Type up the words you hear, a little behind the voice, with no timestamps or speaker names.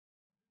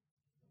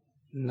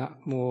Na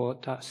mô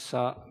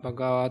tassa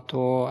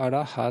bhagavato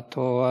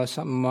arahato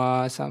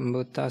samma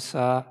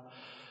sambuddhassa.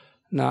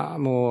 Na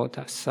mô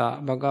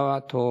tassa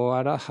bhagavato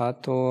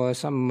arahato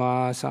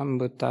samma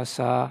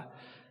sambuddhassa.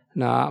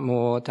 Na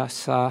mô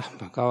tassa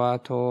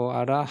bhagavato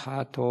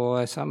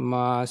arahato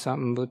samma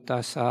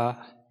sambuddhassa.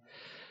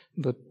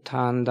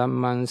 Buddhaṃ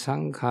Dhammaṃ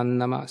Saṅghaṃ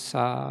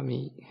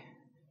Namasāmi.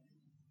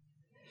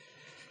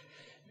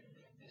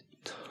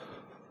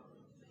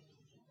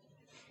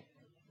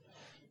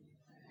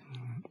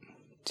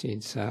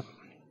 It's a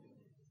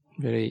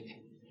very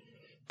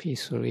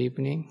peaceful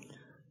evening.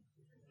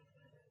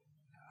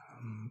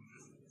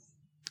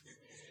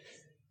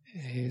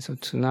 So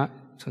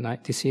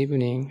tonight, this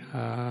evening,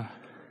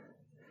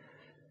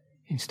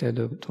 instead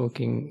of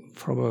talking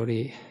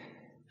probably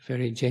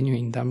very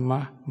genuine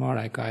Dhamma, more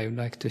like I would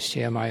like to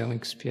share my own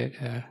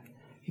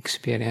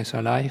experience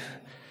of life.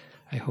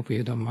 I hope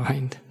you don't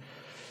mind.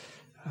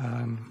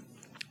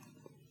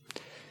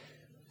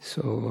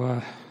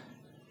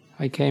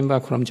 I came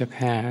back from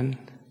Japan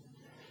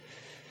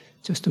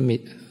just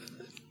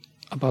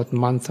about a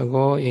month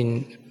ago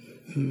in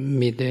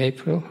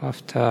mid-April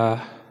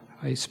after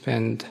I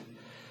spent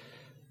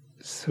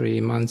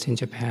 3 months in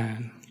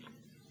Japan.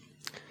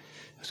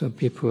 So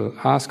people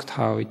asked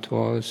how it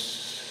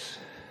was.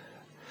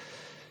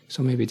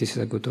 So maybe this is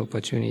a good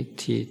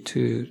opportunity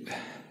to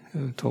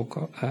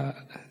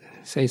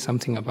say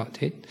something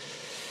about it.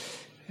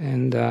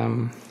 And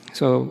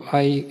so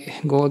I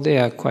go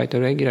there quite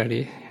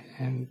regularly.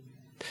 And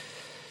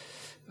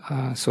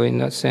so in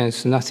that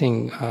sense,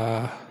 nothing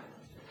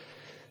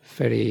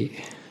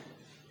very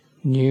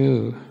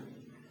new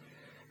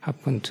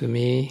happened to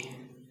me.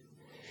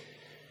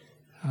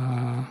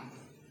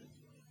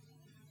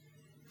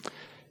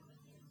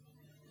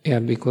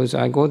 Because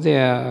I go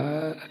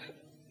there,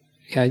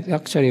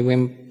 actually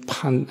when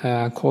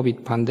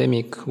COVID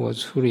pandemic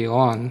was fully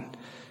on,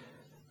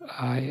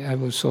 I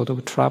was sort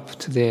of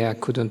trapped there, I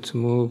couldn't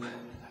move.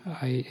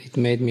 It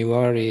made me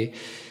worry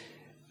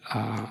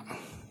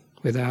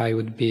whether I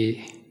would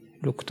be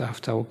looked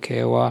after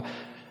okay, or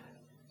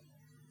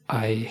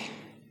I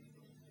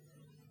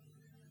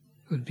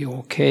would be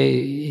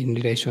okay in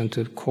relation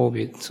to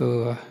COVID.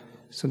 So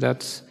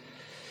that's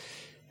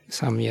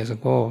some years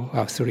ago,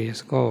 3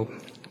 years ago.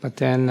 But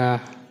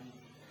then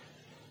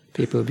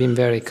people have been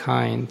very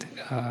kind,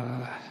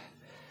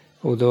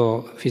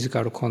 although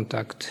physical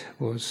contact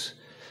was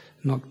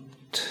not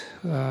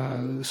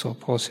so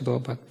possible,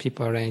 but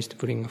people arranged to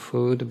bring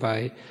food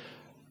by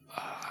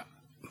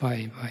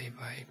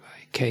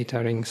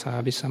catering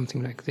service,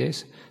 something like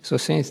this. So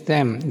since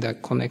then, the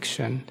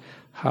connection,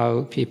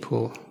 how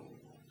people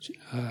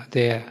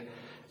there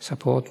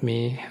support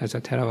me as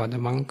a Theravada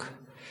monk,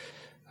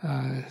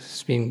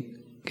 has been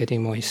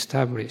getting more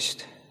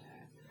established.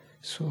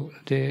 So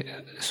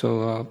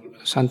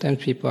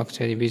sometimes people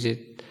actually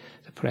visit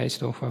the place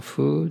to offer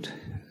food.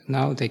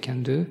 Now they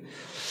can do.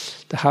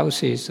 The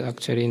house is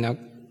actually in a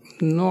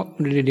not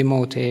really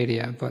remote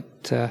area,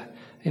 but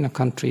in a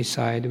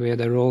countryside where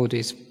the road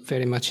is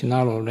very much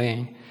narrow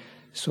lane.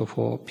 So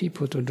for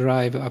people to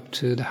drive up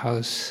to the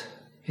house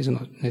is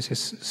not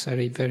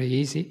necessarily very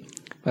easy,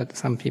 but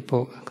some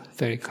people are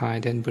very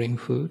kind and bring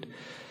food.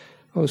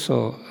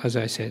 Also, as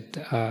I said,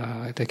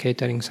 the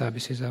catering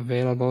services are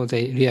available.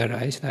 I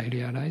realize.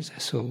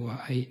 So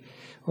I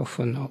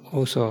often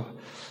also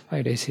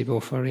receive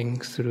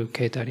offerings through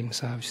catering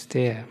service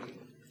there.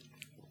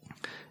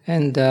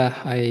 And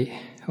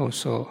I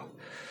also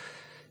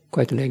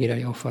quite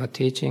regularly offer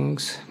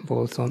teachings,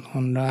 both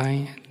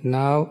online.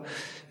 Now,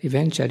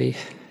 eventually,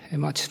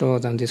 much slower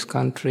than this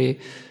country,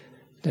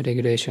 the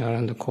regulation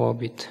around the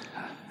COVID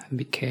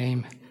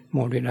became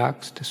more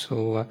relaxed.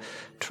 So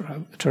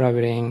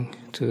traveling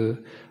to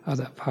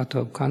other part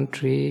of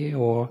country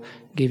or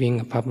giving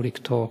a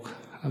public talk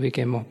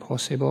became more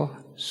possible.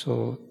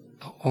 So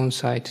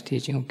on-site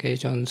teaching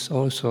occasions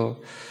also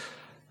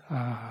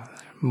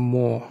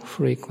more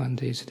frequent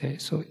these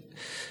days. So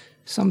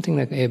something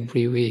like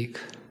every week,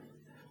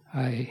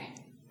 I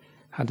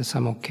had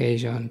some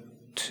occasion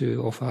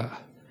to offer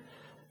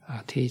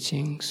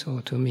teachings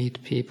or to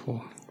meet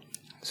people.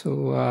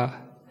 So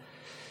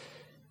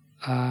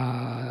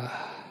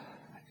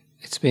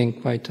it's been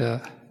quite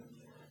a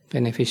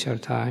beneficial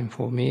time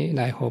for me, and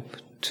I hope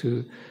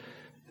to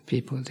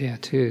people there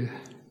too.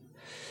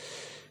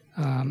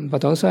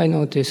 But also I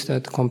noticed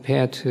that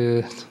compared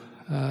to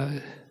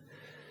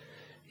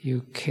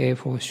UK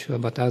for sure,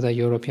 but other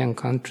European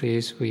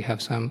countries, we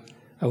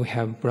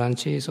have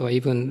branches, or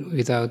even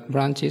without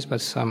branches,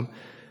 but some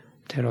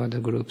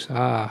Theravada groups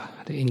are.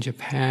 In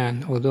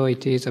Japan, although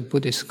it is a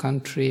Buddhist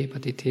country,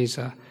 but it is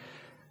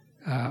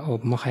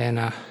of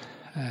Mahayana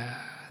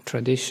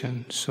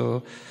tradition.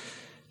 So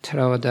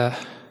Theravada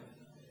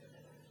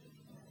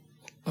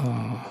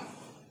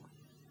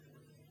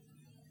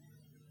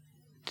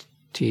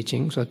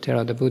teachings, or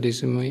Theravada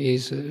Buddhism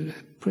is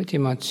pretty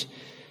much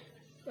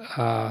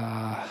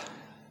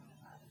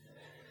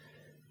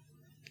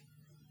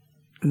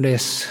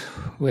less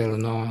well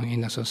known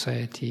in the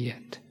society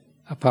yet.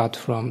 apart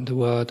from the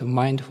word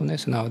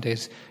mindfulness.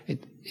 Nowadays,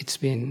 it's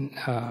been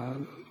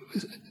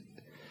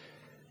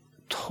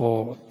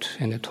taught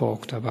and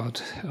talked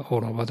about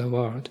all over the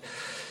world.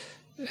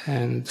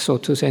 And so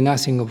to say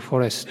nothing of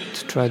forest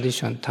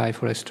tradition, Thai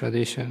forest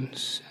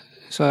traditions.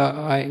 So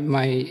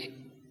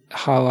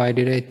how I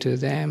relate to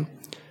them,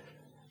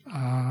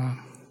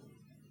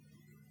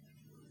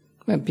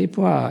 well,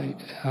 people are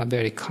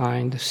very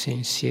kind,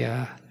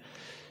 sincere,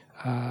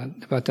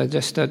 but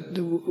just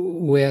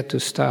where to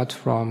start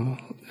from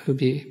will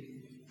be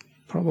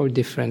probably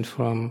different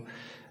from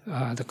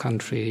the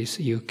countries,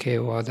 UK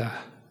or other,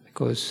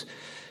 because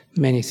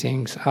many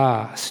things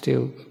are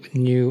still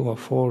new or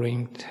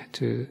foreign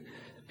to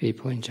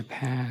people in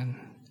Japan.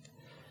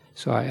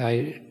 So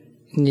I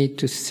need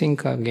to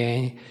think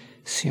again,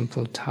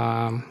 simple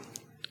term,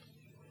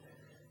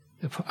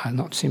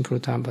 not simple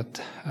term,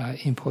 but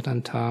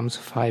important terms,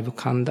 5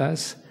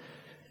 khandhas.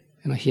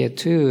 Here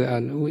too,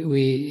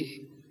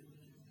 we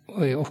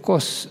of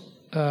course,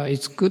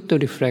 it's good to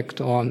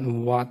reflect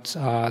on what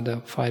are the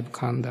 5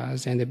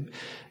 khandhas and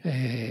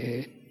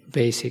the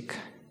basic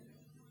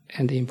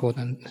and the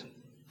important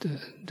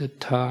the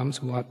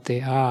terms, what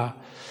they are.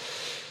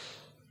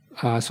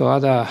 So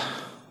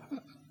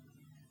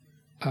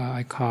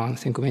I can't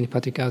think of any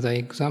particular other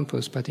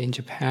examples, but in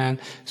Japan,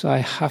 so I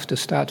have to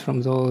start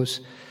from those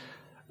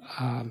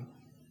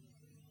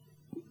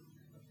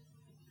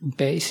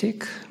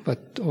basic,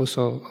 but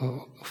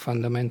also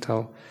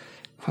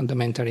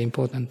fundamentally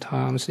important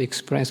terms to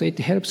explain. So it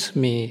helps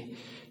me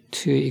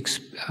to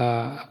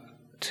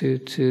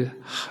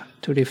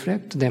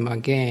reflect them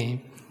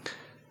again.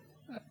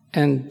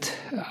 And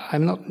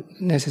I'm not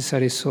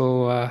necessarily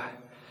so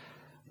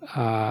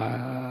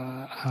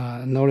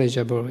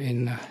knowledgeable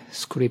in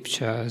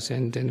scriptures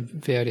and in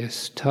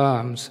various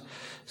terms,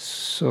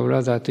 so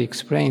rather to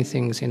explain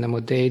things in a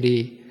more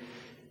daily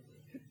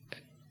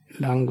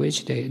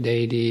language,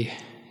 daily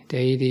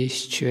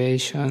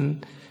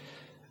situation.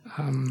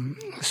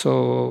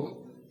 So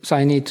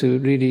I need to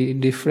really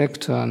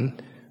reflect on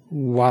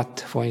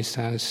what, for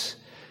instance,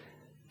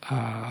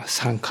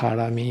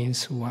 sankhara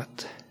means,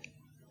 what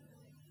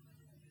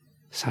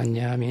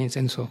sanya means,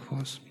 and so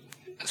forth.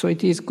 So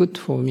it is good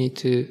for me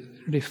to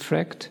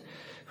reflect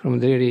from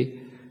the really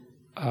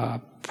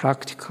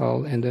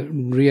practical and the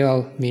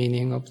real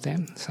meaning of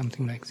them,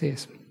 something like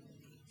this.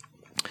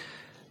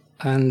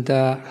 And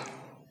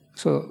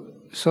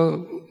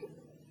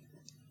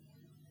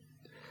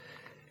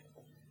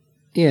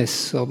yes,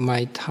 so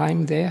my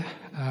time there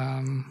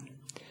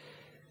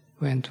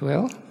went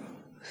well.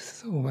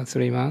 Over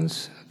 3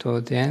 months,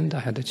 toward the end, I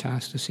had a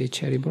chance to see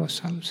cherry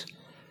blossoms.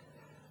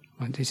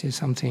 But this is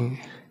something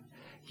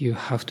you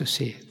have to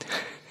see it.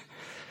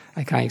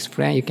 I can't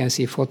explain. You can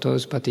see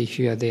photos, but if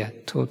you are there,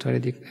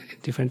 totally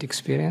different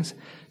experience.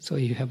 So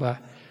you have a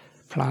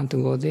plan to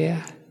go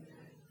there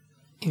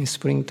in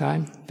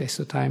springtime.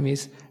 Best time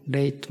is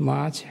late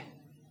March.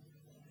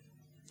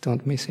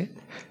 Don't miss it.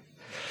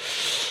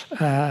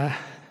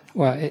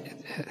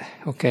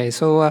 Okay.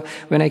 So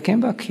when I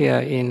came back here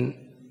in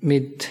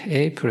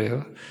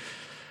mid-April,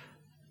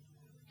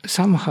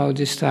 somehow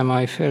this time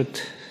I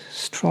felt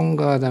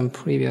stronger than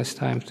previous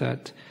times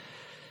that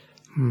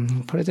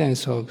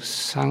presence of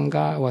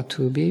Sangha or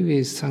to be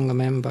with Sangha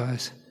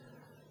members,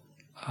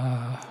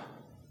 I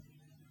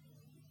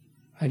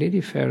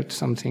really felt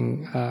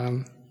something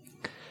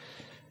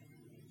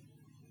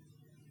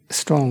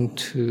strong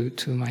to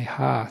my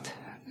heart.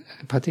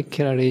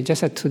 Particularly,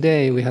 just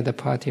today we had a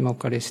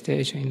Patimokkha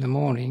recitation in the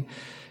morning,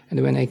 and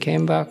when I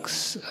came back,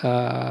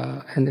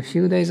 and a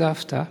few days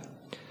after,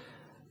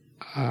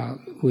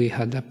 we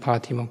had a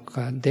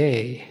Patimokkha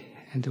day,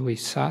 and we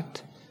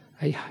sat.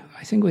 I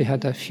think we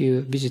had a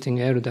few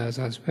visiting elders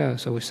as well,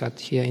 so we sat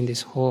here in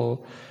this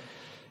hall,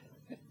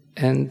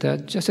 and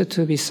just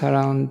to be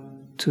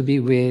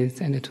with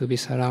and to be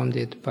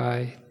surrounded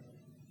by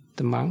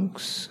the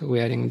monks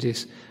wearing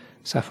these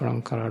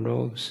saffron colored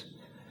robes,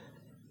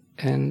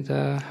 and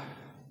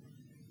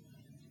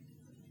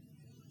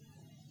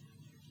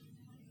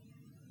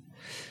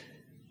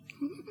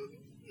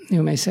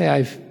you may say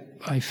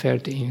I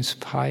felt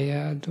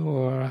inspired,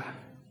 or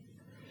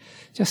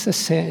just a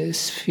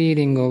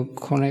feeling of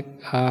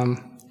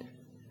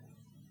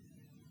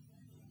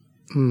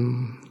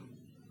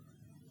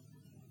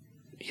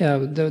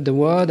the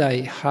word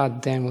I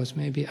had then was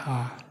maybe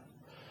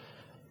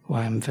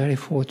I'm very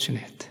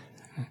fortunate,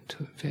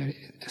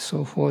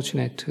 so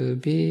fortunate to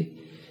be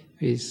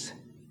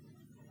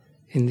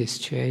in this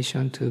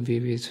situation, to be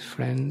with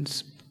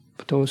friends,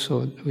 but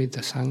also with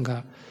the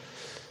Sangha.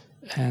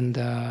 And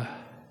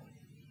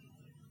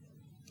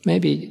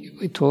maybe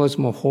it was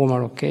more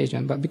formal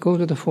occasion, but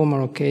because of the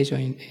formal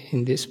occasion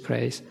in this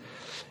place,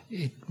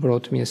 it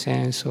brought me a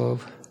sense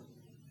of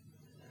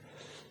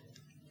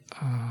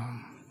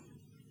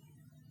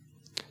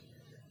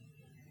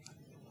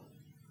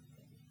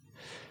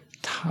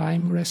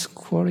timeless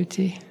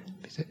quality,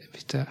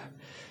 with a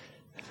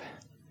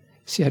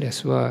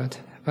serious word.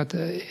 But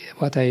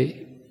what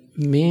I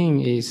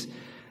mean is,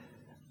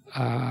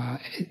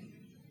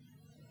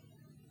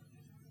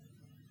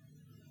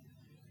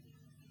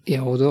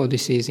 although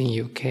this is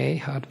in UK,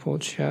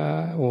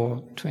 Hertfordshire,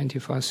 or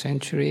 21st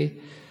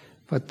century,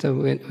 but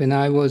when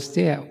I was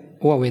there,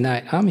 or when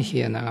I am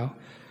here now,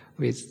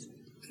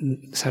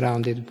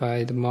 surrounded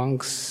by the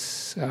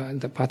monks,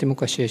 the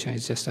Patimokkha situation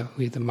is just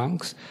with the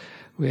monks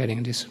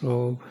wearing this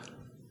robe.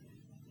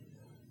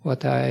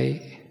 What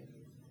I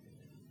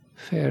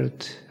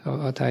felt, or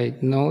what I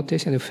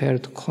noticed and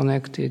felt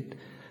connected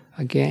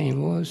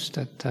again was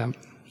that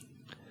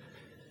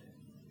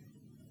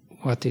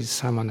what is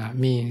samana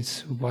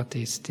means, what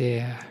is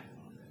there.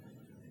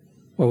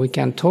 Well, we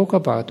can talk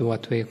about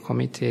what we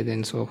committed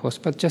and so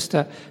forth, but just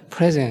the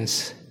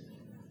presence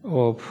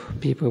of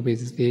people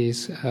with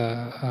these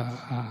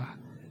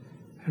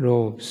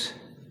robes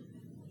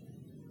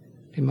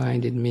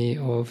reminded me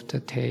of the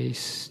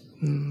taste.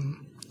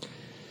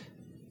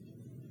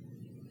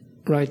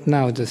 Right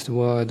now, this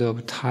word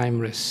of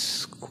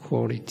timeless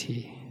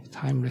quality,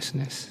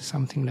 timelessness,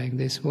 something like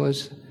this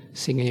was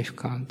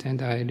significant,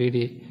 and I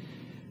really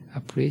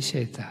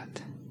appreciate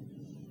that.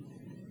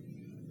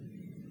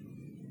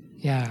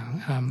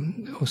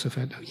 Also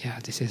felt,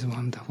 this is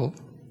wonderful.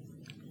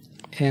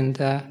 And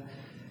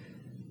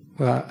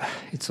well,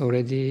 it's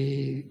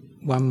already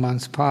 1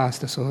 month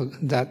past, so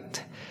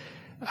that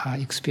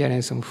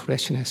experience of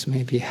freshness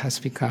maybe has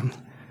become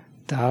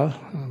dull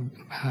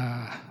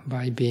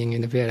by being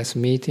in the various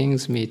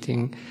meetings,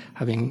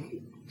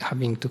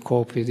 having to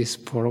cope with this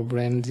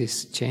problem,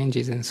 these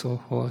changes and so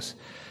forth.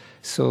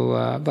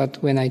 So,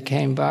 but when I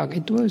came back,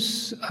 it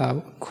was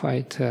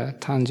quite a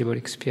tangible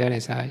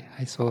experience. I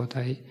thought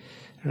I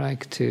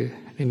like to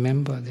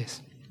remember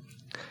this.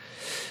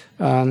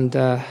 And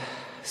then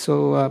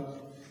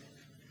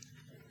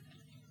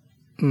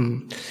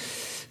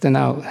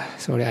now,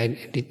 sorry, I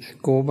did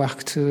go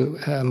back to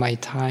my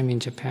time in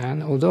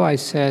Japan. Although I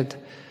said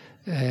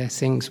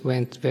things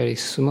went very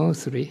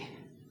smoothly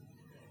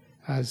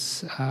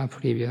as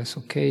previous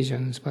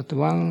occasions, but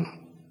one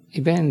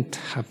event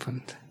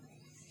happened.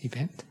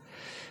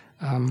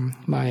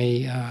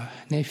 My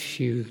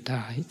nephew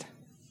died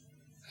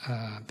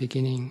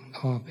beginning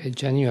of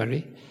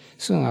January,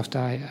 soon after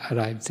I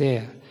arrived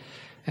there.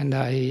 And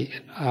I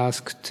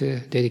asked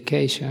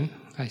dedication.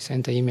 I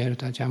sent an email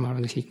to Ajahn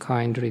and he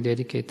kindly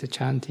dedicated the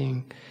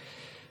chanting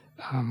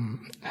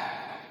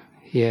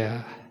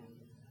here.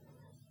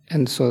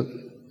 And so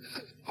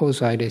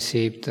also I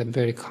received a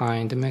very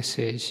kind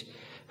message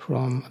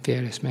from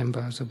various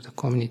members of the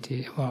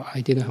community. Well, I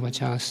didn't have a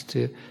chance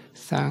to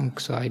thank,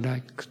 so I'd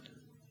like to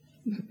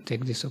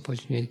take this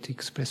opportunity to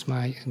express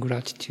my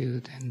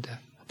gratitude and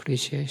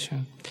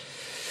appreciation.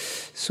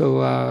 So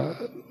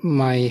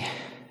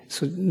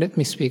let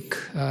me speak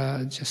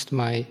just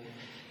my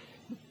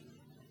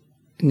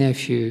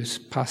nephew's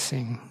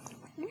passing.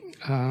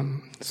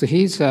 So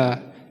he's a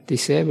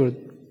disabled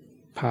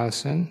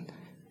person,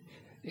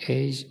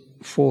 age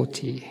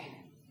 40.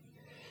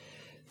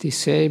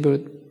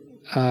 Disabled,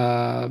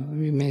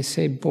 we may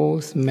say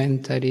both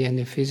mentally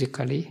and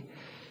physically.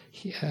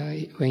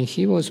 When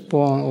he was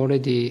born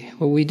already,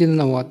 we didn't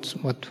know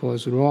what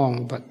was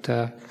wrong, but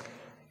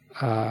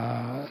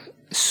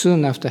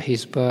soon after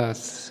his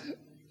birth,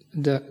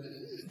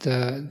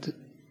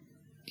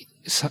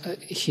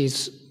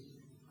 his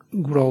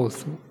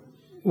growth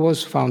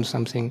was found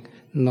something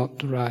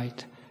not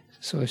right.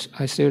 So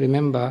I still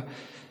remember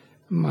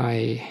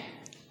my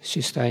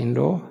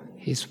sister-in-law,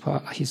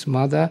 his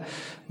mother,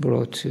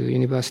 brought to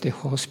university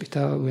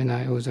hospital when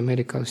I was a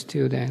medical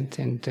student,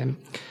 and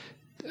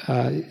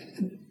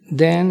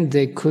then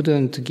they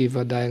couldn't give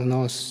a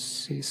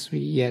diagnosis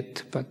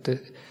yet, but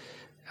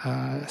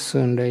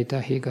soon later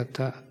he got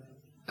a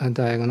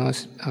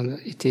diagnosis, and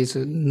it is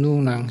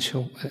Noonan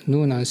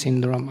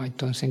syndrome. I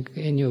don't think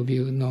any of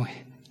you know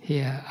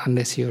here,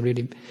 unless you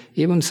really,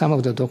 even some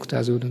of the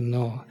doctors wouldn't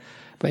know.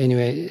 But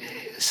anyway,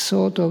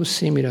 sort of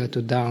similar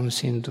to Down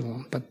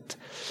syndrome, but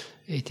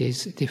it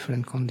is a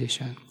different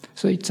condition.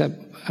 So it's a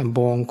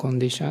born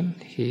condition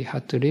he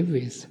had to live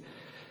with.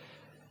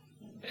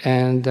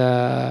 And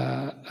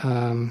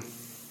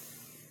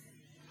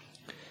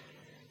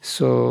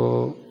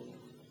so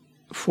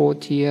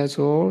 40 years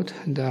old,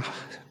 the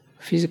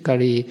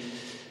physically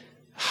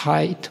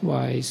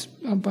height-wise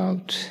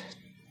about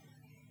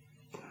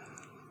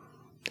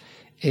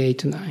 8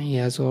 to 9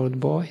 years old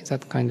boy,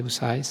 that kind of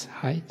size,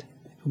 height.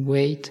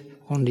 Weight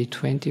only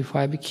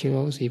 25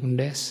 kilos, even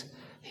less.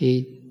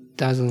 He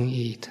doesn't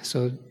eat.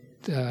 So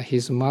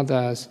his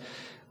mother's,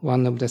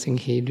 one of the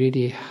things she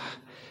really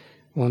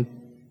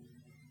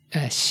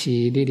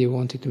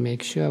wanted to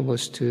make sure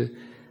was to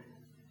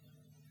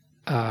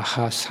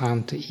her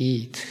son to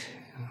eat,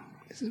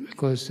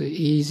 because it's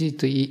easy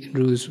to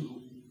lose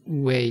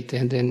weight,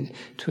 and then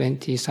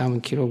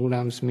 20-some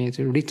kilograms means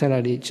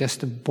literally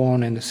just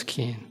bone and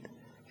skin.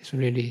 It's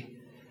really,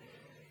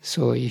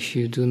 so if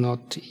you do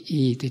not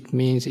eat, it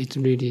means it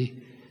really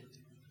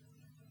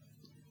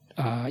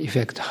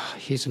affect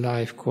his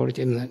life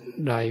quality.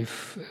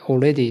 Life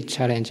already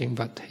challenging,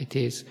 but it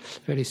is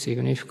very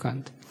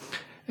significant.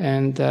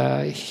 And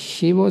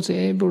he was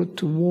able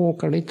to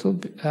walk a little,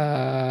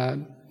 but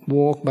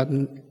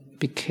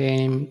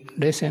became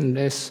less and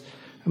less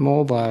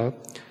mobile.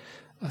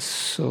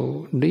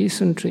 So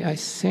recently, I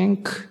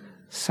think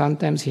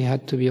sometimes he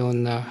had to be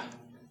on a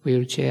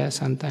wheelchair,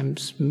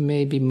 sometimes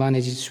maybe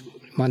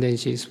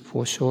manages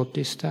for short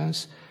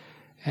distance,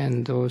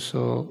 and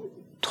also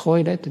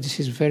toilet. This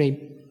is very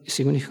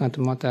significant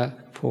matter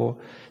for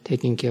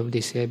taking care of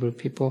disabled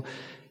people.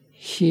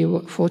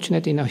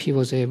 Fortunately enough, he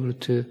was able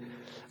to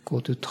go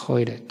to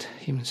toilet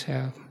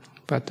himself.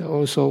 But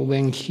also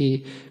when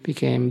he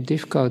became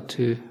difficult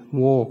to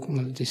walk,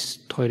 this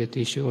toilet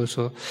issue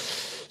also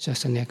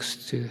just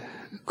next to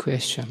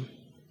question.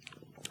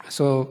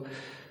 So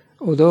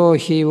although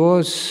he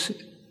was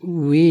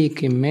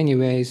weak in many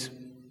ways,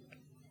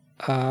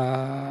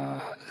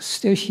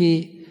 still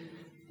he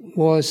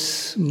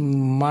was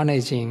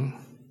managing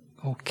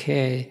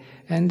okay.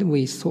 And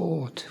we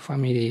thought,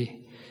 family,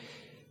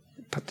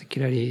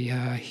 particularly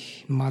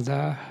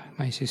mother,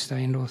 my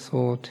sister-in-law,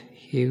 thought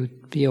he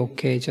would be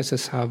okay, just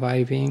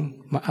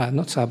surviving,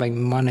 not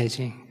surviving,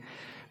 managing,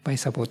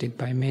 supported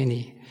by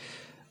many.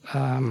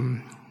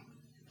 And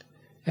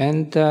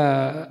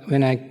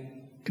when I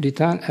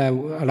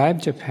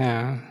arrived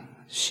Japan,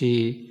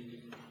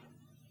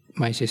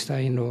 my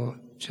sister-in-law,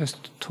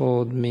 just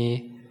told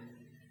me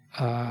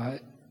the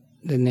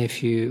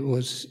nephew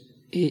was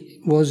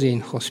in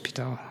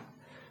hospital.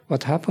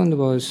 What happened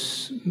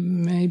was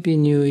maybe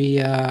New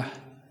Year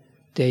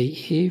Day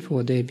Eve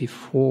or day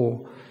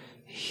before,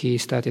 he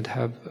started to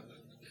have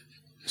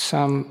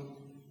some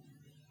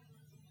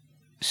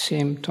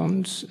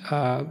symptoms.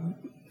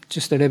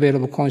 Just the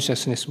level of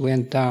consciousness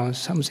went down,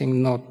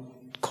 something not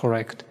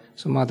correct.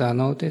 So mother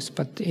noticed.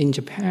 But in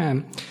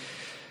Japan,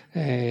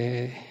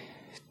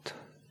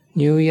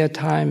 New Year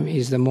time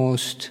is the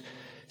most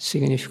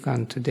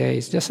significant day.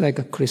 It's just like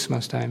a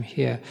Christmas time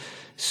here.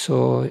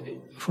 So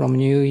from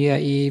New Year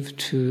Eve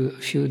to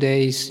a few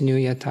days New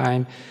Year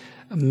time,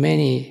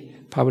 many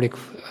public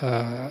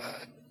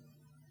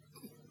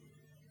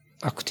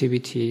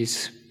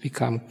activities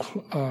become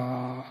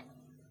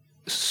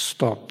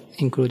stopped,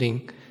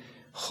 including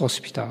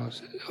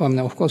hospitals.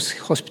 Of course,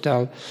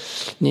 hospital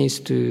needs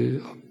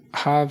to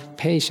have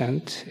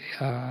patient,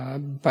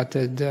 but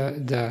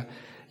the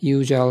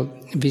usual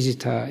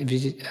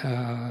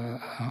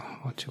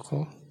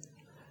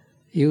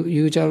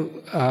usual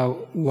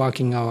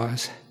working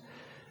hours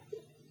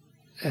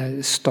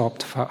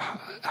stopped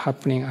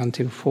happening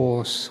until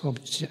 4th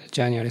of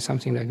January,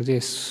 something like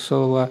this.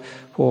 So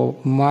for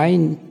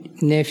my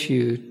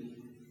nephew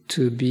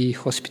to be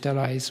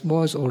hospitalized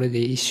was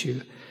already an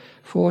issue.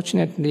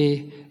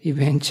 Fortunately,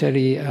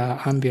 eventually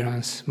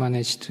ambulance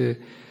managed to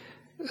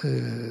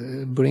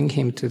bring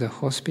him to the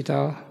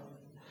hospital,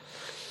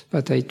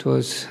 but it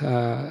was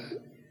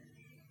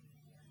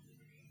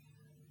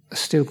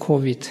still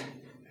COVID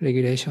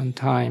regulation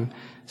time,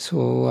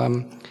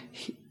 so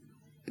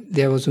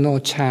there was no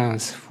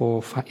chance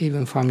for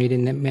even family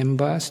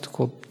members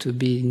to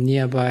be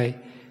nearby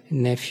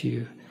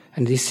nephew.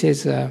 And this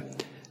is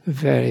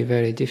very,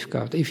 very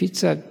difficult. If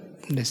it's a,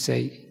 let's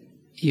say,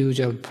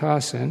 usual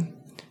person,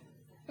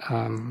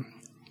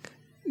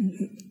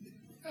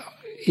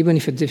 even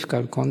if a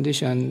difficult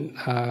condition,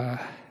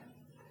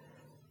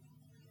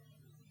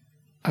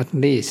 at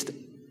least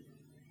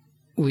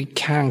we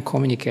can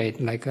communicate.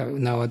 Like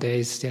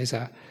nowadays, there's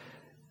a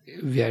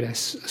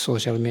various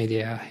social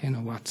media,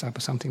 WhatsApp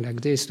or something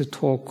like this, to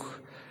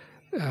talk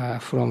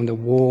from the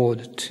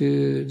ward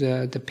to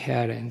the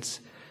parents.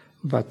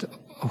 But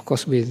of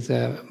course, with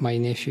my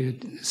nephew,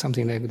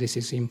 something like this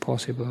is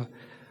impossible.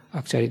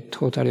 Actually,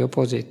 totally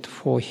opposite.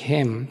 For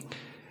him,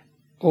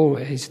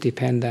 always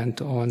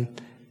dependent on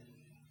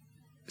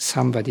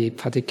somebody,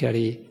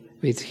 particularly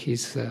with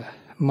his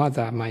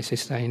mother, my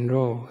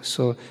sister-in-law.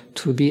 So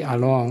to be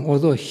alone,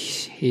 although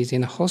he's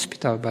in a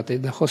hospital, but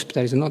the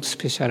hospital is not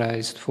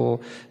specialized for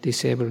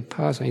disabled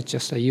person. It's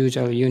just a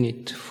usual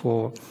unit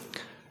for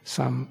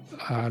some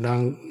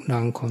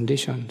lung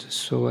conditions.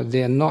 So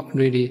they are not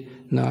really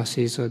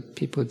nurses or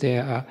people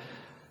there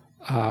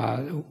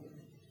are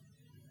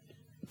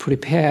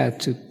prepared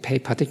to pay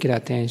particular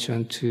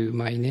attention to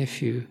my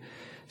nephew.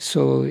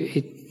 So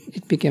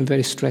it became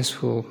very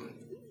stressful,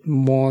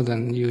 more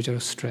than usual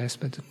stress,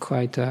 but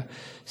quite a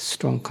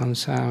strong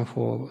concern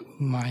for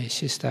my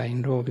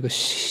sister-in-law, because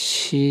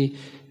she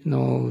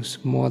knows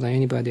more than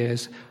anybody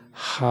else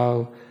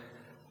how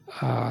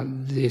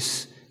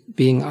this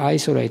being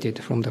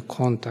isolated from the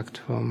contact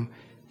from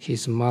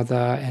his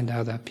mother and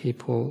other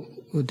people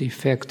would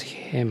affect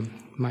him,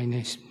 my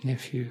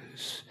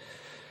nephews.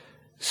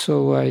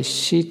 So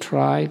she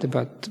tried,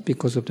 but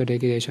because of the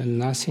regulation,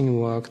 nothing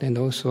worked, and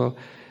also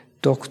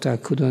doctor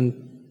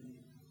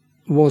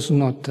was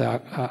not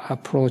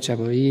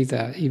approachable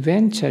either.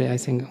 Eventually, I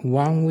think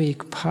 1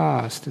 week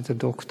passed, the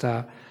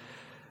doctor,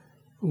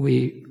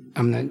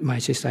 my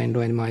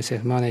sister-in-law and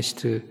myself managed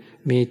to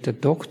meet the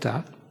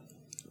doctor.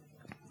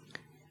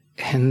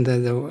 And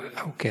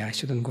okay, I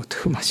shouldn't go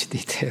too much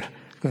detail,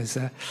 because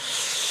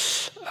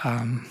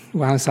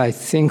once I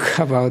think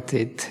about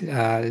it,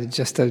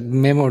 just the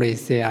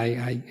memories there,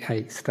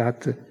 I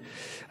start to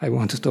I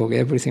want to talk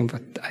everything,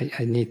 but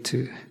I need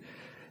to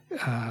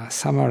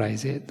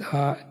summarize it.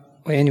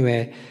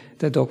 Anyway,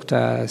 the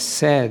doctor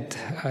said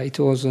it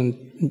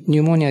wasn't,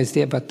 pneumonia is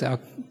there, but the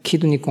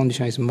kidney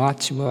condition is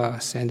much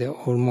worse and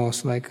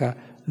almost like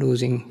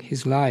losing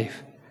his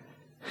life.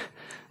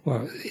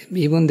 Well,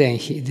 even then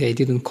they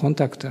didn't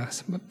contact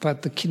us,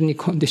 but the kidney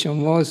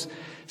condition was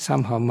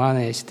somehow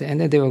managed,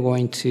 and then they were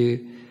going to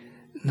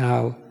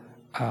now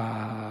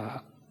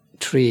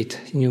treat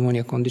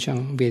pneumonia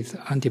condition with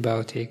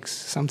antibiotics,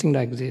 something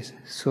like this.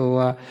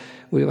 So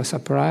we were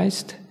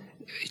surprised.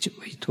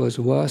 It was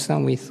worse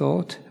than we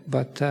thought,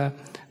 but the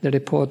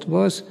report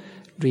was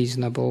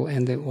reasonable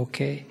and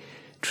okay,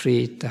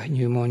 treat the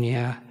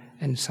pneumonia,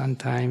 and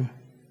sometimes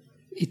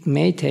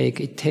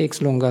it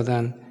takes longer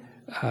than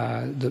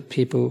the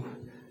people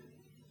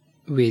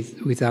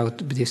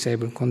without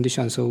disabled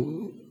condition.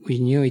 So we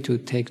knew it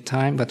would take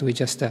time, but we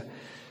just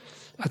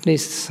at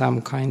least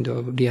some kind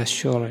of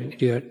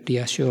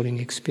reassuring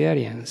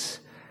experience.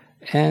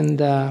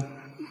 And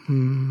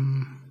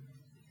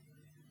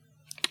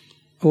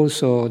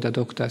also the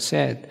doctor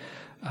said,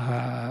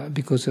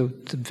 because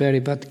of the very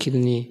bad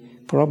kidney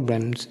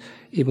problems,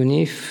 even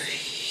if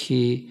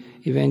he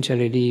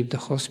eventually leave the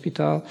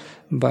hospital,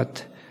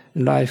 but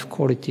life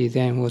quality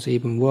then was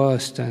even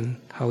worse than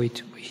how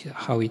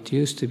it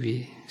used to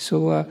be.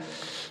 So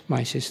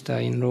my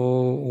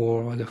sister-in-law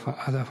or the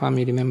other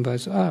family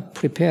members are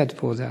prepared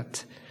for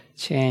that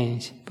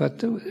change.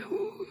 But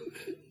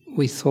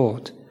we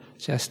thought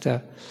just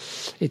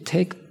it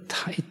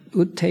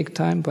would take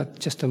time, but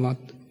just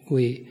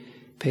we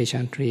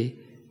patiently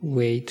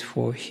wait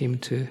for him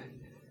to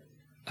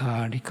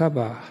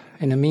recover.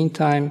 In the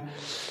meantime,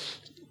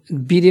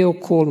 video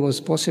call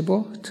was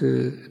possible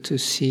to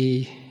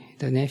see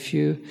the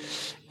nephew,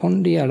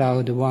 only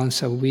allowed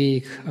once a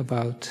week,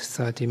 about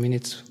 30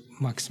 minutes,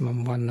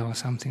 maximum 1 hour,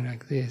 something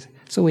like this.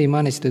 So we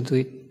managed to do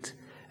it.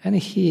 And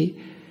he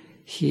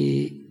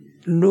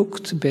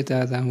looked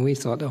better than we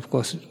thought, of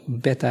course,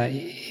 better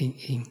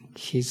in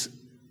his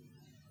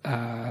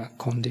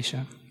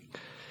condition.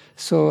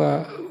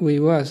 So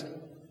we were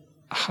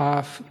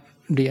half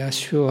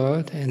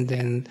reassured and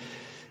then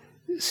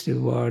still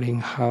worrying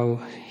how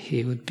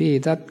he would be.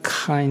 That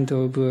kind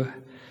of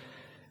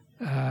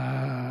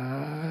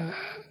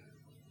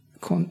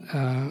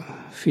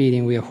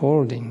feeling we are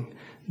holding.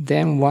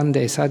 Then one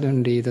day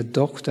suddenly the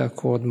doctor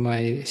called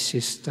my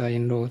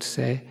sister-in-law to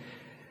say,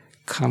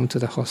 come to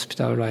the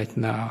hospital right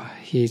now.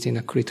 He's in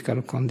a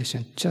critical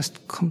condition,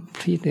 just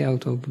completely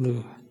out of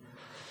blue.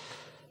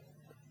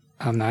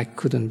 And I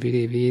couldn't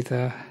believe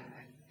either.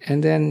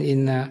 And then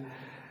in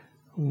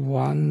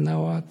 1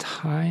 hour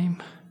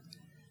time,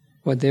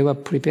 they were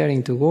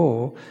preparing to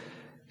go,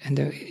 and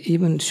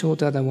even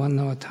shorter than 1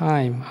 hour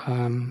time,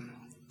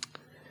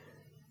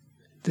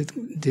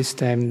 this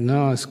time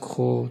nurse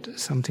called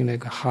something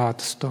like a heart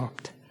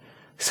stopped.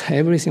 So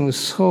everything was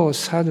so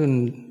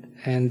sudden,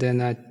 and then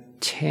a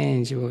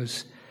change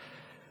was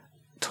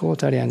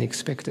totally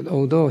unexpected.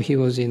 Although he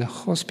was in a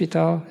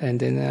hospital, and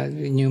then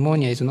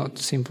pneumonia is not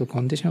a simple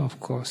condition, of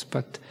course,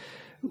 but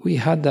we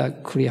had a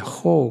clear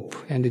hope,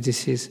 and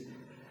this is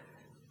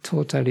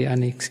totally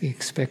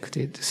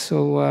unexpected.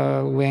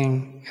 So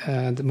when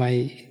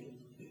my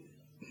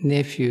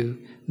nephew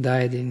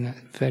died in a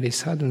very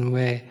sudden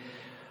way,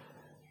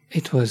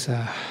 it was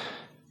a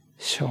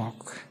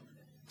shock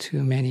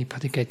to many,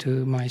 particularly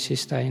to my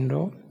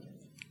sister-in-law.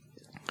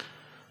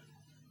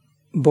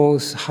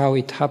 Both how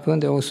it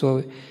happened,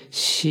 also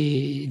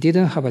she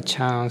didn't have a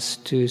chance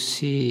to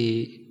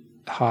see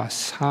her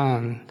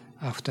son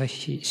after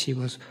she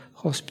was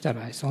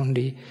hospitalized,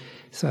 only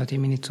 30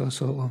 minutes or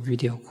so of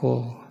video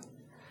call.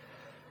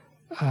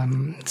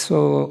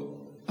 So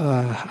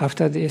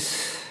after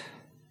this,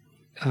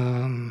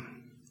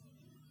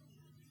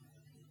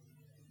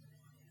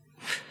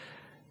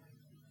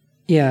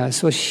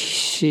 so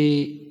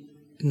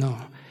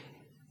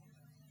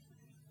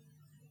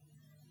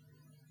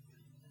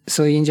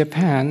So in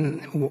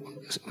Japan,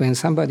 when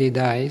somebody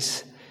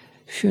dies,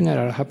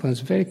 funeral happens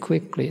very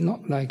quickly,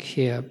 not like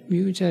here.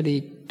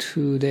 Usually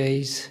 2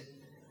 days,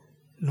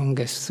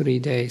 longest 3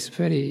 days,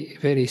 very,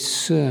 very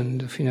soon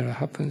the funeral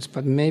happens.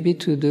 But maybe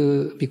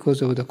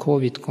because of the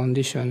COVID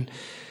condition,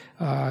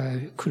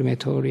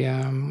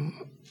 crematorium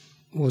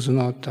was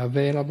not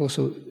available,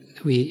 so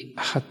we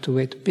had to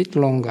wait a bit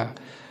longer.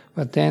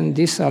 But then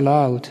this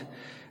allowed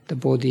the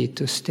body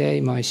to stay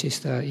in my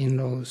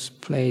sister-in-law's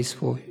place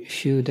for a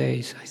few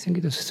days. I think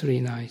it was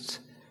 3 nights.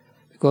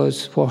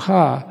 Because for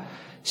her,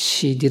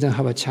 she didn't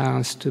have a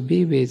chance to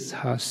be with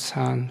her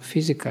son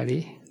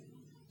physically.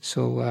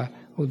 So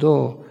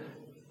although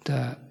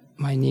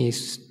my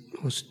niece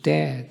was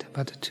dead,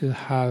 but to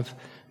have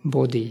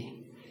body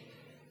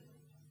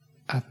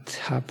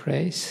at her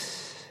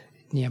place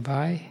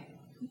nearby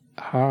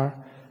her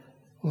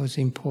was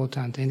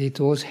important, and it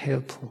was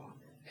helpful.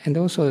 And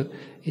also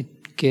it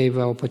gave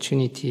an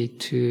opportunity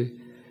to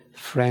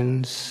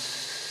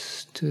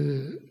friends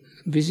to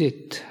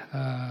visit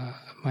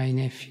my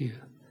nephew.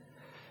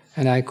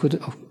 And I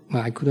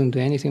couldn't do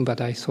anything, but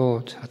I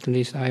thought, at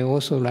least I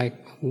also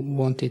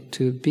wanted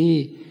to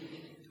be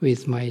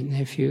with my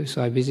nephew.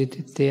 So I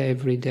visited there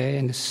every day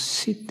and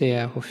sit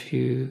there for a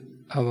few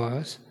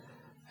hours.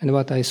 And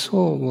what I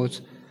saw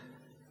was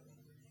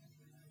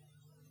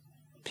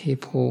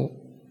people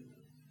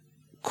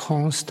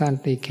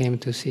constantly came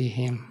to see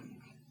him.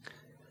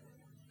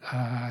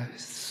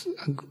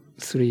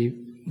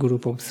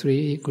 Group of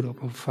 3,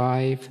 group of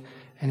 5,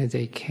 and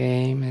they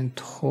came and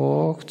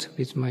talked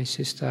with my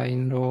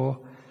sister-in-law.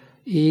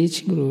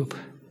 Each group,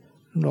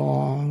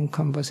 long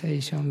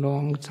conversation,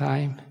 long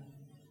time.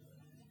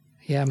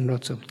 Yeah,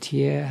 lots of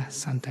tears,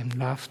 sometimes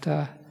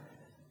laughter.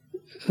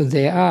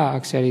 There are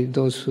actually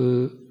those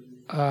who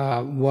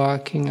are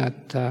working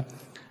at,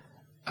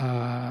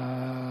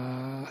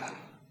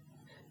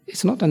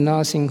 it's not a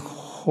nursing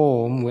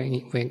home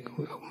when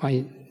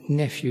my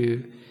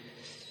nephew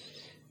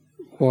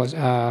was,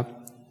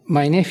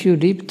 my nephew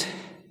lived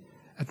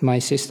at my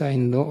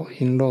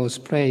sister-in-law's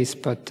place,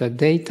 but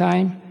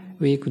daytime,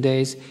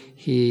 weekdays,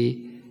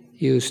 he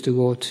used to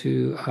go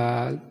to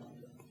a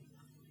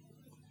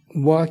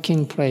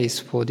working place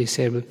for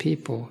disabled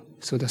people.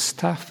 So the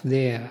staff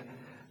there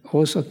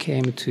also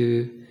came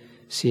to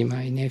see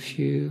my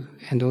nephew,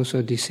 and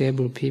also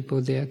disabled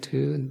people there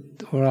too,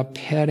 or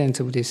parents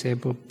of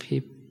disabled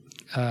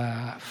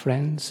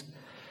friends.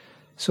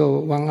 So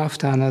one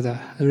after another,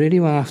 really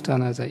one after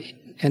another,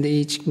 and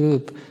each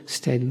group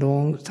stayed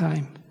long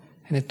time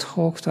and they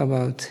talked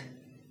about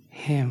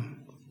him.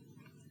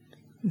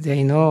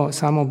 They know,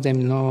 some of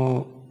them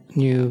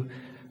knew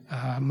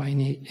my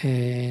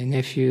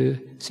nephew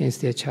since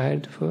their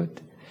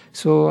childhood.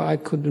 So I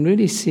could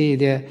really see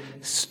their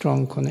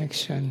strong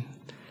connection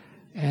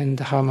and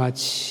how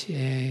much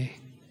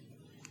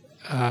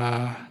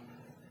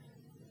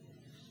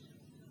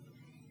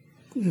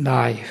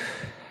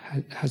life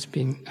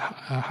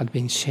had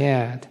been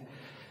shared.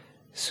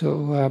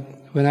 So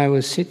when I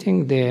was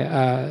sitting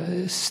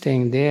there,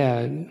 staying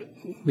there,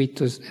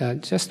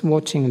 just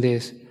watching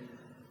this,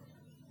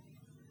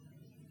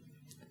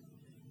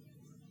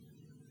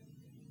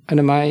 and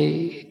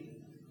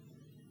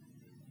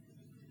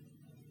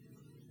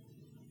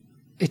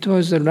it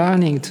was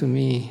learning to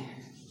me.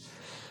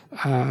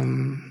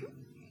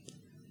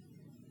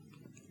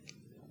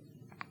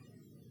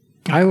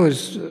 I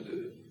was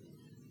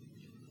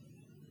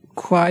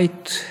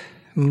quite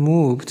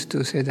moved,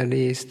 to say the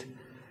least,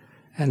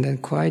 and then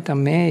quite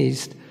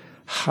amazed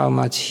how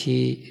much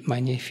my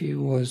nephew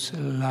was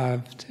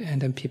loved, and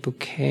then people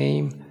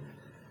came.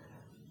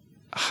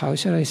 How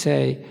shall I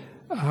say?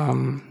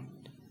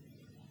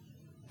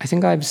 I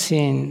think I've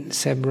seen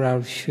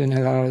several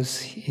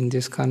funerals in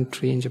this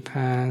country, in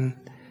Japan,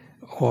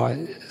 or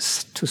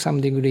to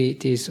some degree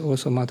it is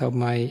also a matter of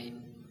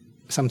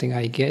something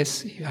I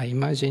guess, I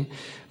imagine.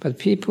 But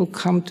people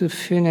come to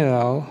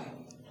funeral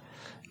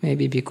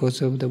maybe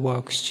because of the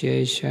work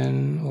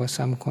situation or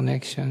some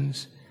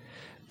connections.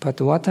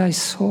 But what I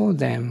saw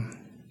them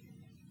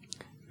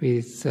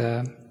with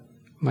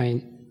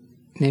my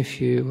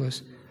nephew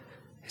was,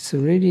 it's a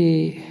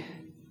really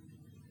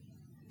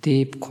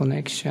deep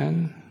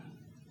connection,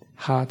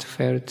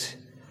 heartfelt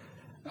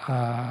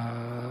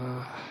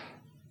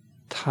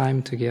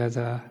time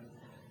together,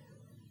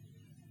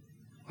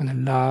 when I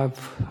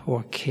love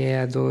or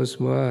care, those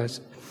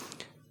words.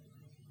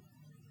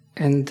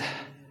 And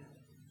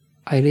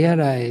I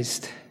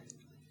realized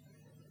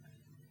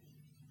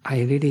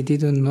I really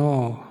didn't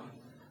know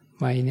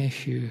my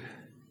nephew,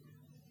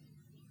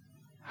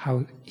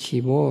 how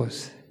he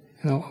was.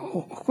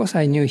 Of course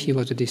I knew he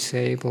was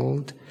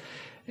disabled,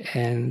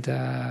 and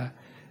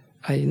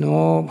I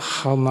know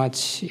how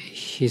much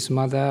his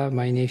mother,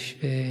 my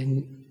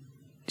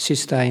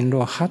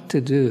sister-in-law, had to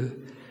do,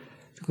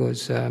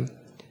 because,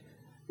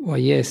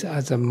 yes,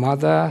 as a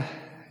mother,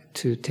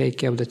 to take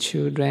care of the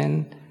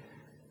children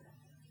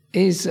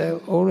is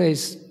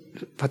always,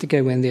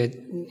 particularly when they're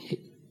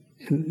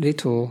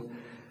little,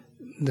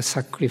 the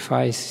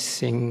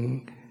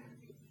sacrificing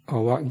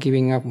or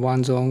giving up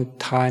one's own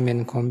time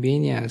and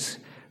convenience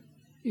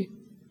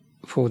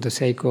for the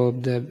sake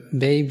of the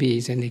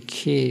babies and the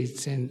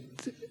kids, and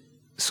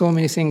so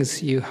many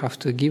things you have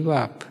to give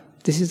up.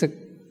 This is a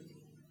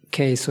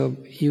case of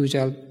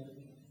usual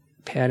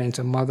parents,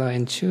 or mother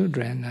and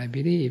children, I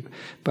believe.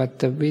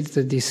 But with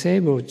the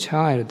disabled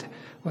child,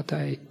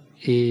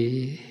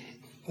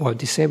 or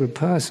disabled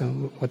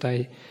person, what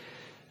I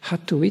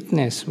had to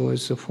witness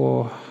was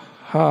for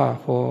her,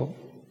 for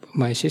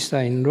my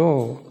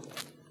sister-in-law,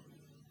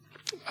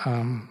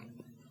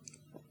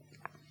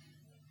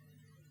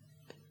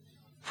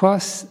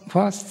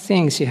 first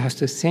thing she has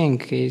to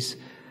think is,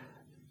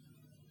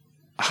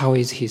 how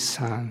is his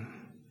son?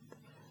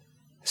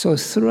 So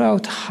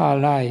throughout her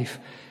life,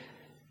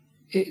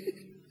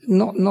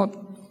 not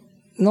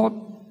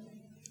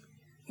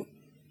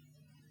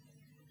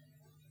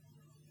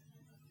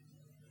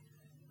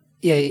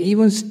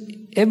even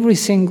every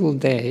single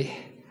day,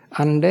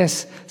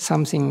 unless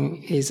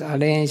something is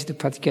arranged,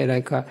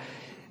 particularly like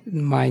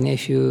my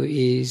nephew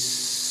is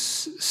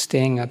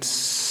staying at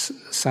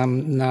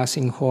some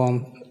nursing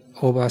home,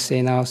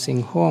 overseas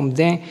nursing home,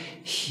 then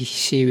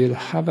she will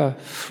have a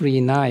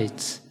free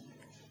nights.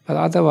 But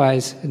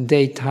otherwise,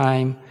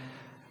 daytime,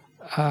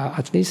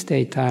 at least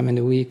daytime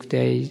and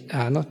weekday,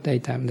 not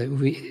daytime,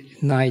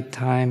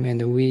 nighttime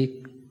and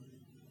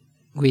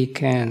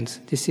weekends.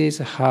 This is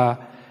her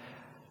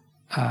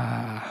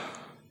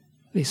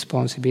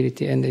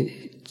responsibility, and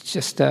it's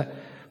just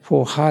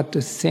for her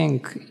to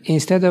think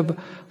instead of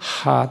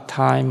her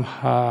time,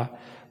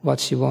 what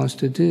she wants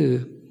to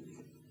do.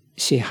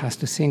 She has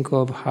to think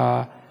of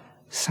her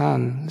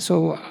son.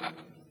 So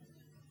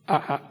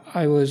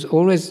I was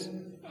always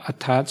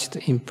attached,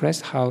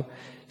 impressed how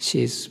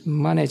she's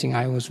managing.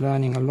 I was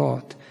learning a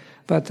lot.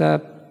 But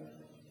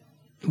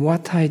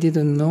what I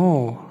didn't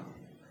know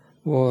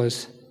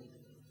was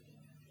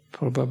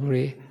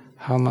probably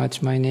how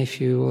much my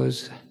nephew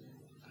was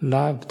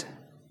loved.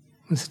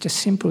 It's such a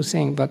simple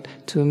thing, but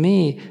to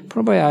me,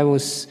 probably I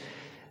was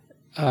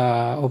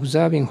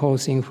observing whole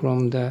thing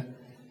from the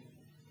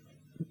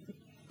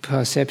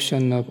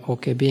perception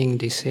of, being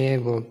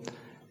disabled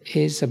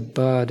is a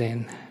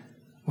burden.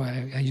 Well,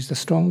 I used a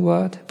strong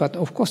word, but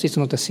of course it's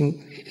not a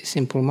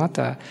simple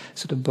matter.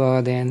 So the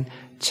burden,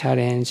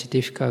 challenge,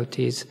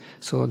 difficulties,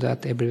 so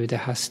that everybody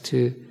has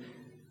to.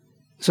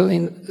 So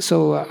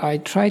I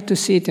try to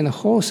see it in a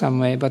wholesome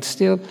way, but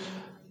still,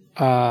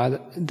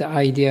 the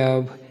idea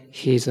of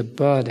he's a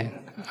burden.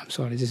 I'm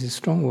sorry, this is a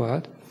strong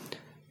word,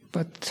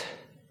 but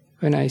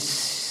when I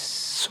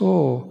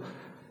saw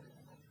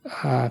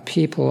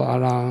people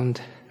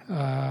around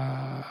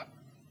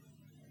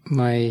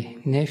my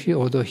nephew,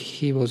 although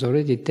he was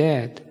already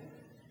dead,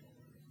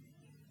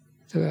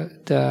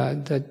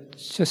 the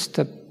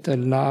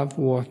love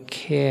or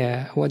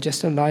care or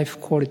just a life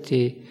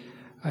quality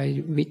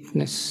I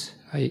witnessed,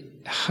 I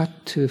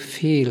had to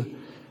feel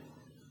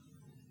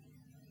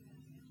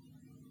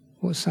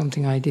was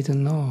something I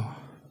didn't know.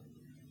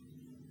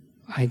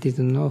 I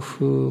didn't know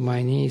who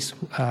my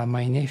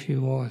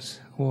nephew was,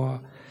 or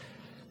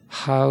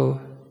how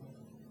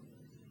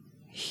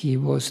he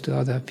was to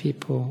other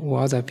people, or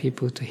other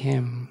people to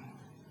him.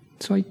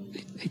 So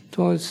it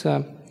was,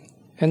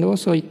 and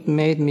also it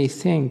made me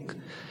think,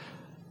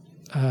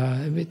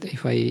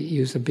 if I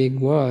use a big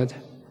word,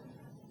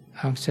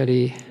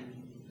 actually,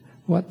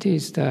 what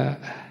is the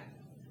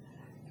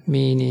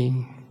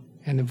meaning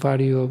and the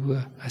value of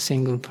a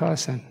single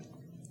person?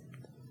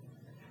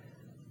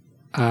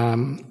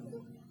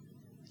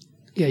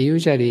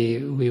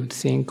 Usually we would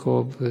think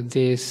of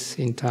this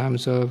in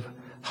terms of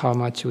how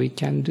much we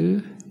can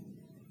do,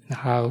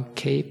 how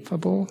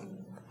capable,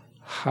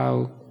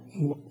 how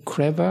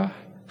clever,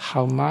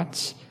 how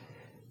much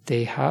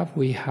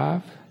we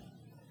have,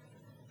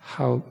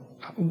 how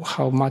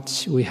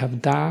much we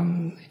have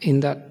done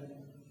in that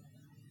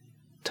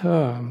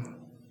term.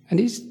 And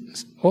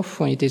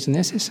often it is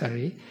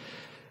necessary,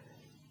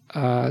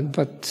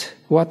 but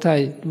what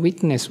I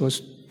witnessed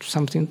was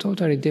something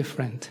totally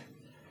different.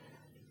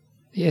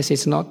 Yes,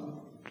 it's not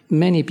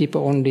many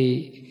people,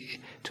 only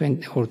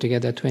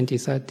altogether 20,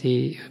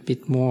 30, a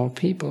bit more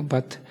people,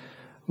 but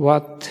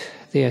what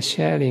they are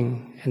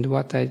sharing and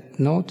what I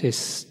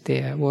noticed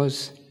there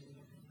was,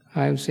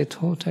 I would say,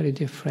 totally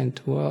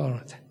different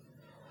world.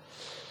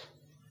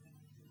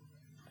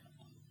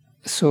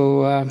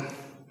 So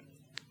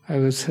I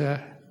was,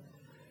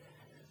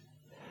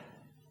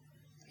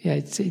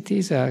 it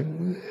is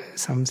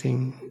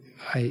something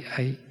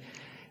I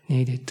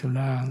needed to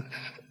learn.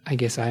 I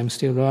guess I'm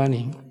still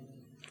learning.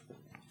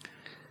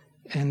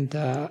 And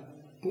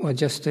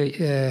just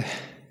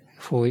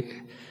for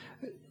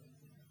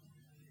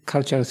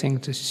cultural thing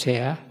to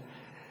share,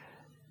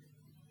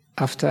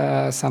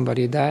 after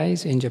somebody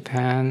dies in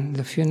Japan,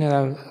 the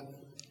funeral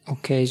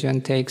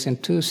occasion takes in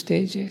 2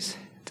 stages.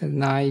 The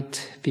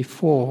night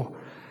before,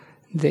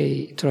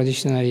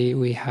 traditionally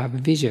we have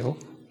vigil.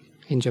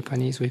 In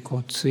Japanese we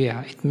call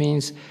tsuya. It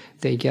means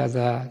they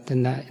gather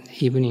the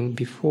evening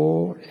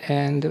before,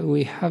 and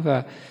we have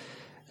a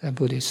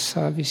Buddhist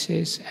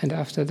services, and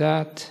after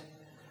that,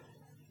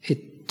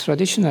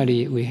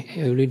 traditionally we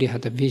really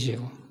had a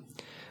vigil.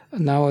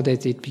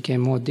 Nowadays it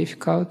became more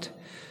difficult,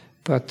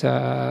 but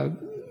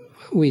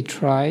we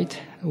tried.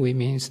 We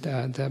means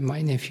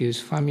my nephew's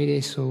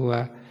family.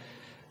 So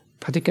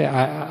particularly,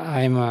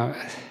 I'm a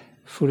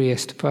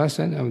freest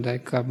person.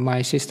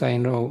 My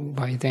sister-in-law,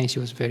 by then she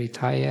was very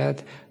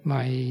tired.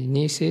 My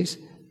nieces,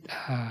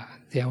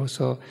 they are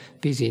also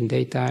busy in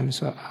daytime.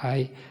 So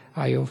I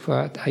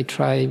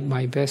try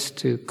my best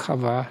to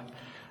cover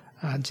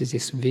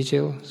this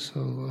vigil.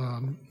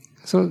 So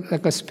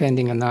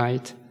spending a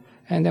night,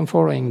 and then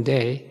following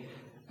day,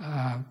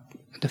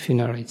 the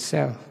funeral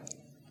itself.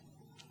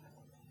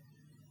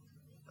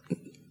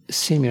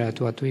 Similar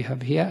to what we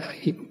have here.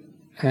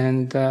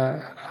 And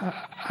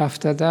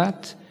after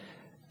that,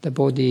 the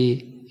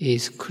body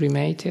is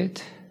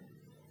cremated.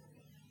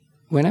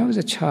 When I was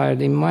a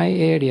child, in my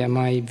area,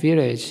 my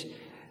village,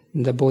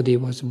 the body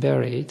was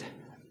buried.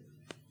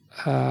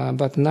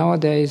 But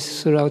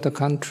nowadays, throughout the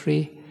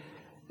country,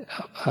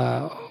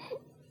 I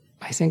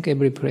think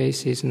every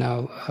place is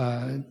now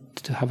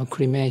to have a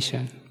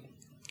cremation.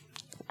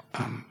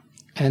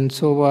 And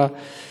so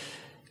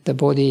the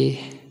body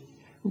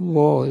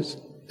was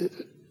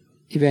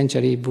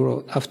eventually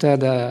brought, after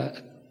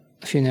the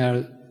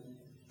funeral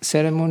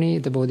ceremony,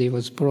 the body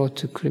was brought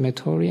to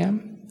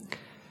crematorium,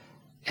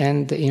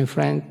 and in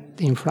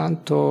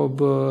front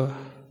of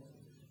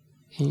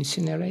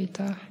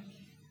incinerator.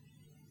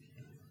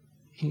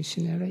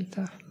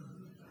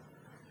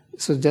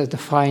 So that's the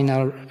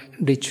final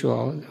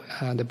ritual.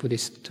 The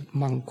Buddhist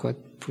monk or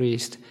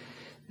priest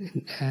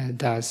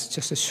does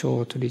just a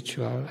short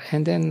ritual,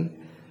 and then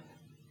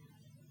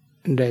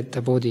let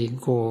the body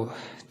go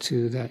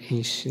to the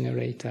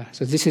incinerator.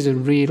 So this is a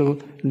real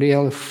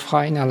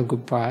final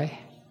goodbye.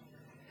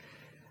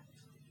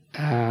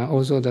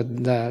 Although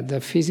the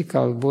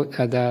physical,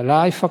 the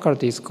life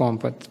faculty is gone,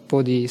 but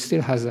body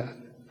still has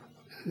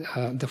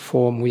the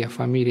form we are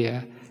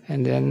familiar.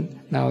 And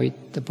then now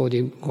the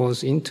body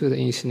goes into the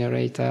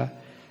incinerator,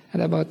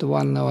 and about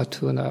 1 hour,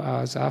 2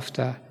 hours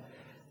after,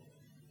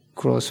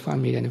 close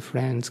family and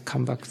friends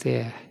come back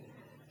there,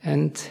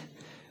 and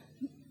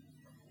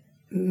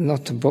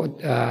not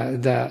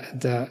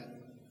the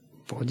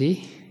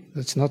body.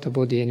 That's not a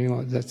body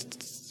anymore.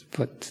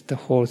 But the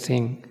whole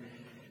thing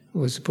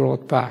was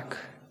brought back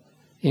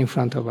in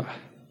front of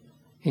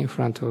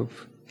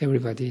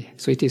everybody.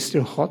 So it is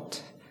still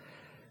hot.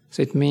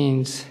 So it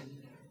means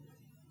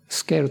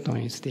skeleton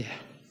is there.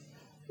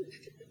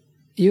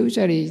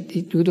 Usually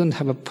it wouldn't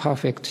have a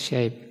perfect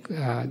shape,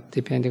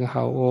 depending on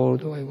how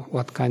old or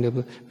what kind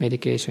of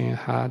medication you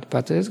had.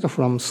 But it's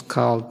from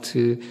skull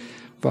to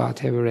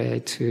vertebrae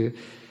to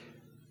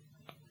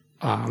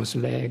arms,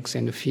 legs,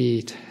 and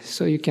feet.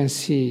 So you can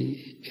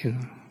see,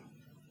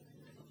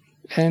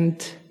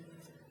 And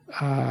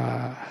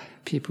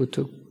people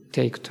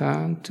take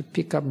turn to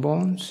pick up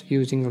bones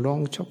using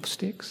long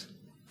chopsticks,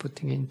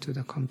 putting into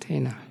the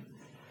container.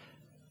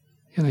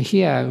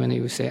 Here when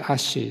you say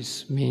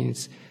ashes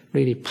means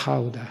really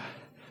powder,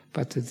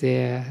 but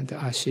there the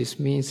ashes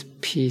means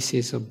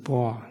pieces of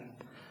bone.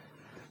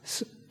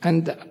 So,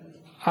 and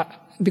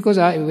because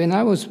when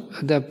I was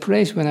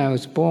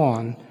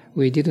born,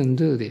 we didn't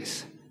do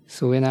this.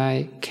 So when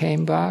I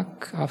came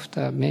back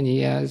after many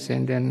years,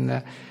 and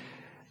then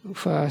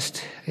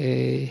first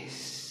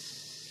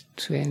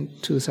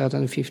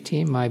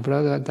 2015, my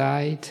brother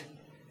died.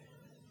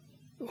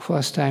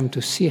 First time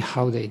to see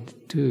how they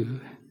do.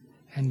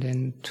 And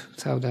then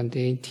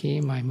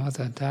 2018, my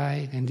mother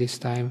died, and this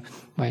time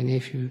my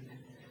nephew.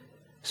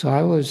 So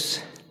I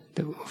was,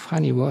 the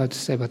funny word to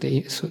say, but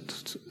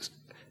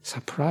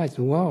surprised.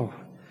 Wow,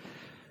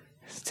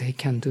 they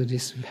can do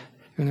this.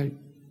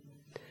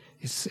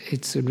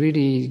 It's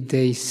really,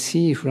 they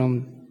see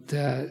from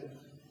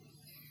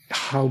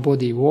how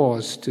body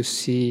was to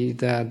see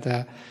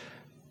the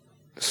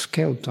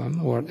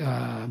skeleton or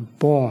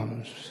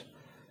bones,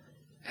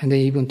 and then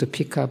even to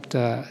pick up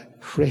the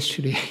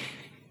freshly.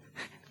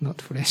 Not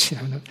fresh,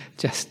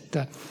 just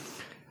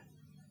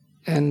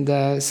and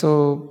I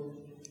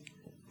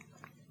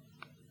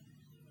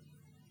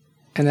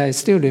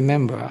still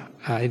remember.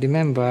 I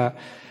remember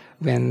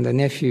when the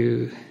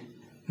nephew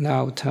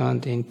now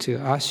turned into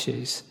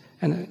ashes,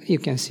 and you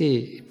can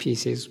see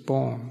pieces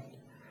bone.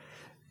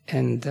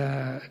 And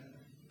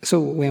so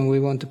when we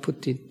want to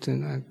put it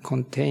in a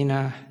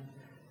container,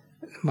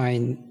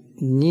 my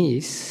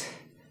niece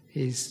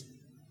is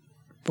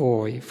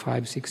boy,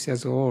 5, 6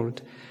 years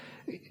old.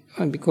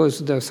 And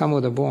because some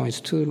of the bone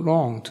is too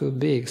long, too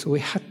big, so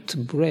we had to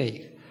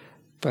break.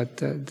 But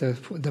the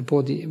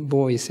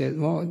boy said,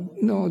 "Oh,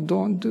 no,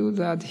 don't do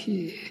that."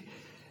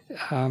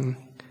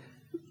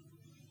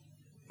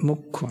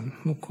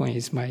 Mukkon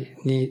is my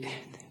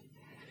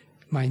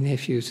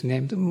nephew's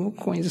name.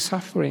 Mukkon is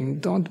suffering.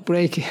 Don't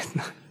break it.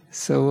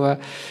 So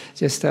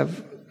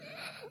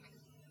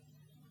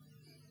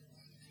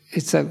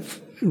it's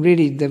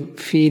really the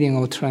feeling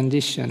of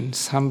transition.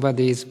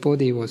 Somebody's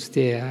body was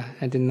there,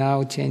 and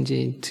now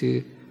changing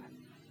to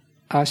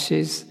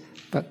ashes,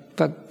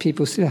 but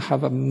people still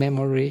have a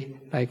memory,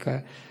 like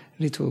a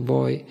little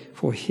boy.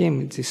 For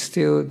him, it is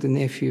still the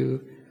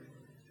nephew.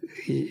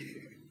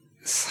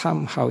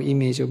 Somehow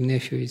image of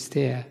nephew is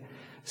there.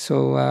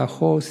 So a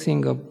whole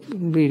thing of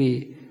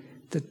really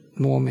the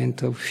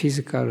moment of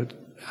physical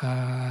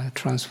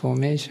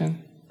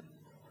transformation.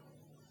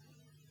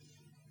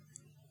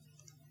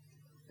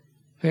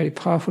 Very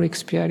powerful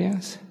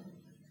experience.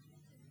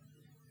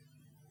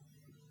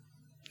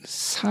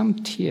 Some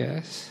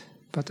tears,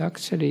 but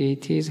actually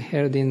it is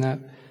held in a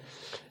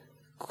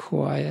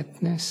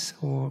quietness,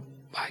 or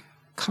I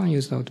can't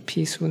use the word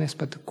peacefulness,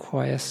 but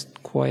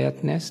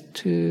quietness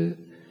to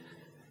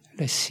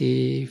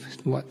receive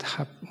what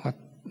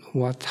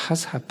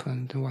has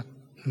happened.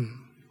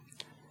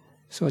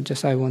 So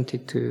just I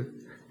wanted to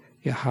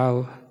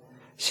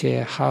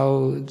share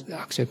how the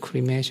actual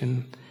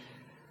cremation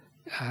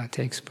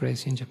takes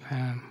place in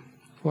Japan.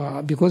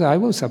 Well, because I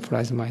was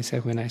surprised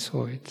myself when I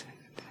saw it.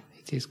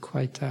 It is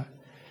quite a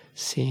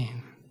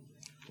scene.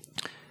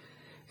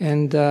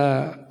 And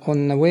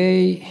on the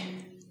way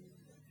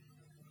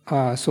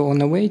So on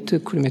the way to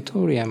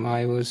crematorium,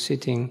 I was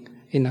sitting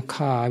in a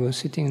car. I was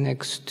sitting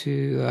next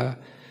to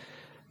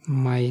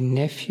my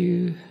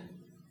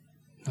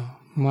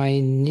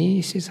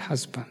niece's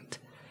husband.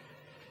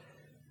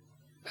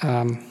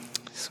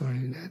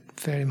 Sorry,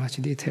 very much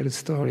detailed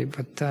story,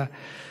 but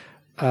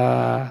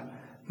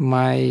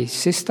my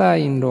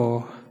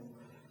sister-in-law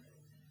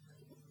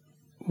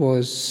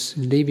was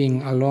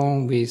living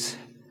alone with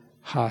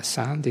her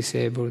son,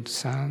 disabled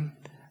son,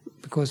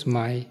 because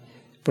my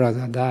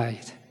brother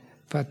died.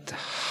 But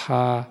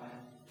her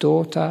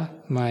daughter,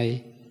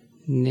 my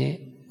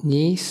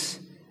niece,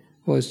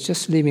 was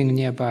just living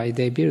nearby.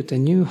 They built a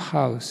new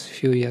house a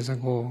few years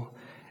ago.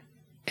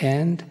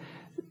 And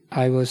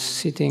I was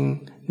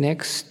sitting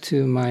next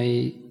to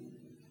my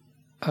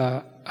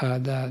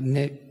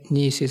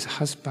niece's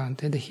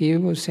husband, and he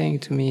was saying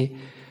to me,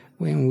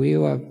 when we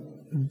were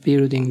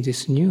building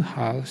this new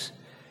house,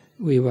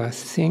 we were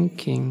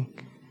thinking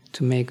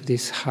to make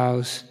this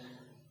house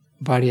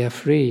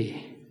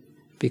barrier-free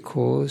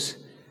because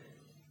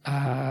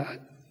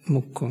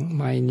Mukkun,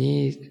 my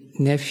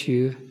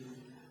nephew,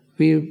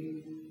 will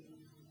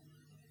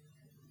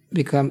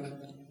become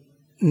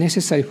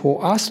necessary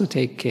for us to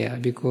take care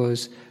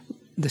because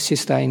the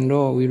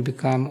sister-in-law will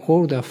become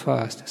older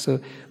first. So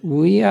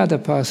we are the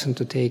person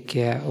to take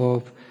care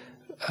of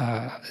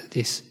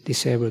this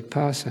disabled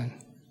person.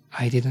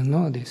 I didn't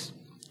know this.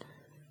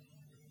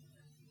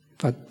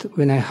 But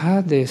when I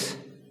heard this,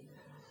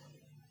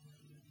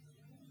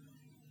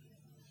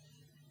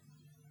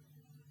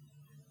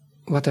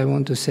 what I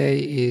want to say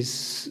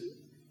is,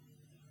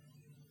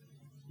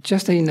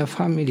 just in a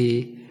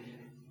family,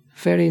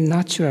 very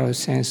natural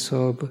sense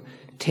of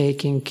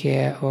taking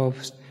care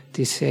of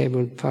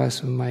disabled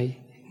person, my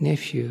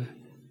nephew.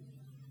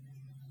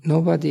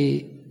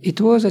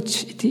 It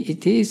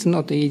is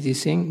not an easy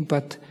thing,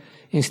 but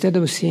instead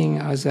of seeing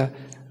as a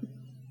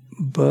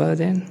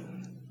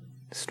burden,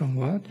 strong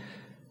word,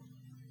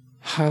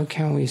 how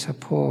can we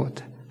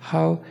support?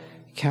 How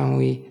can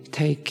we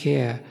take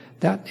care?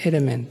 That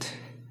element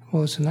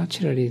was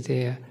naturally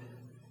there.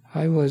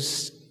 I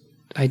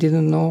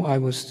didn't know I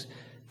was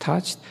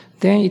touched.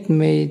 Then it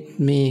made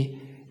me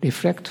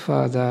reflect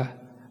further.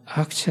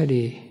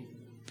 Actually,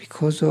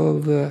 because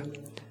of the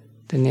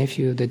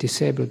nephew, the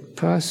disabled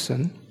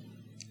person,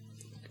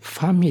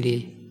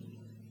 family,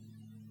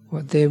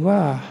 what they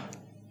were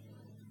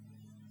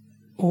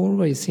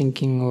always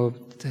thinking of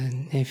the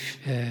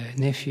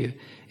nephew.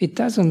 It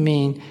doesn't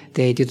mean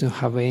they didn't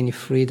have any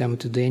freedom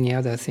to do any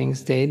other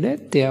things.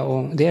 They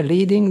are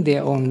leading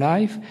their own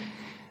life,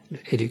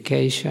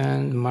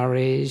 education,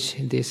 marriage,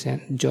 this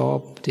and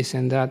job, this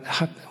and that.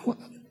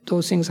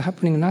 Those things are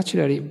happening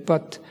naturally,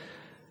 but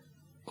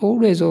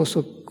always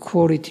also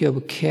quality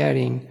of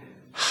caring.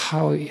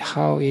 How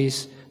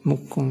is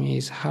Mukkun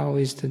is, how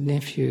is the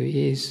nephew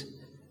is.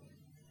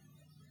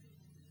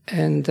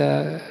 And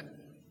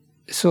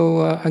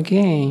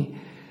again,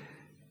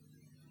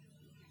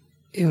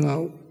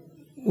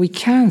 we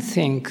can't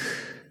think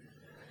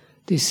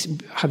this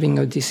having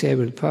a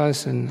disabled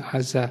person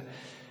as a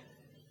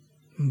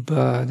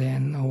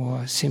burden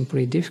or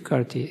simply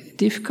difficulty.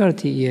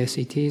 Difficulty, yes,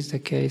 it is the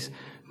case,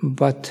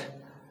 but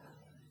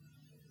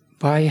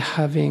by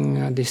having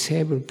a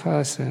disabled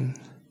person,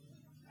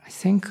 I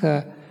think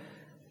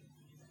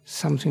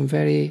something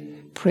very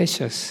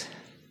precious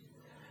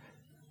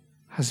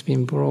has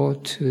been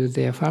brought to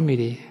their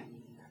family.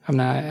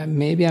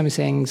 Maybe I'm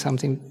saying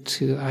something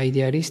too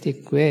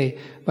idealistic way,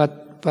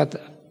 but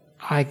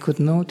I could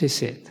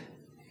notice it.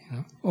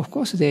 Of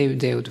course,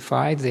 they would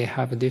fight. They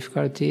have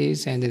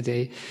difficulties, and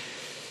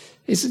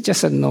it's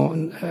just a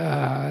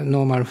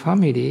normal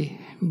family.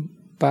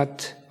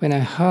 But when I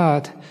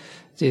heard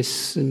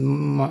this,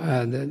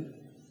 the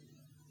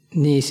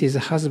niece's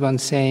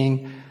husband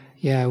saying,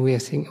 "Yeah, we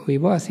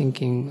were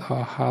thinking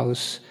our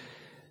house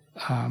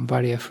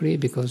barrier-free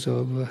because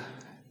of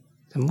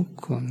the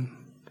Mukkun."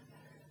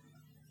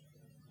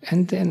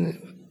 And then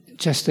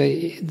just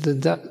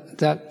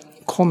that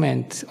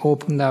comment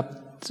opened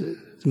up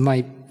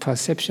my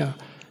perception.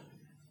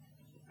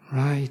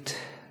 Right,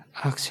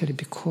 actually,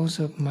 because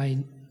of my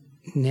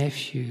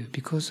nephew,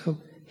 because of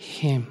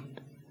him,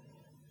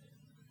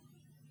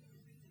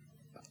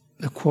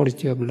 the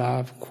quality of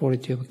love,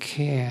 quality of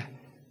care,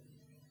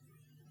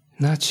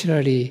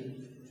 naturally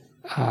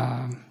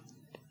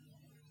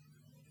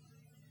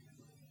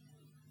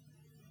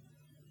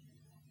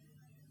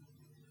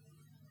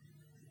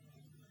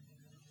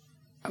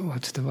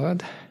what's the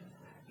word?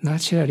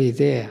 Naturally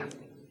there.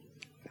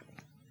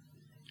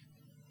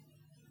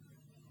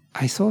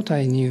 I thought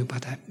I knew,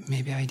 but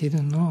maybe I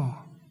didn't know.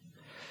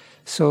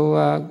 So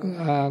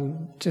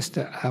just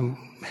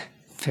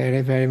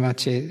very, very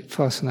much a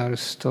personal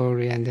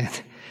story, and then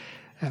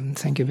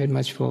thank you very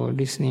much for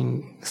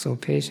listening so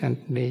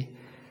patiently.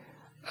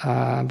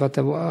 But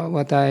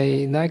what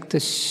I like to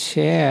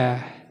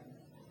share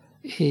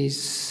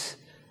is,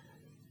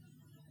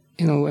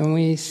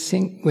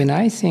 when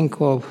I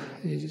think of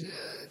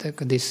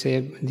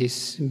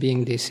this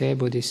being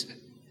disabled, this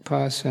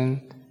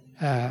person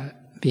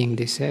being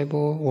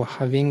disabled or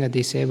having a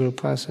disabled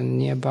person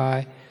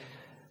nearby.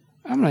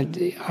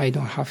 I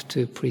don't have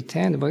to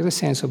pretend, but the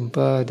sense of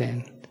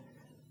burden,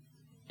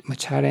 a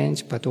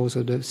challenge, but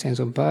also the sense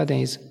of burden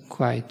is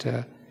quite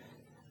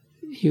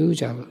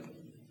huge.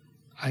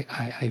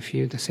 I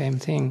feel the same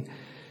thing.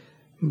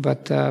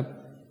 But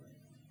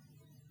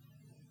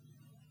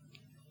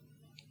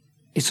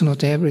it's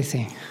not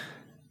everything.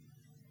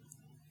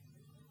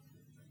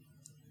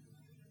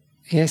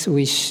 Yes,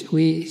 we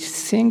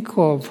think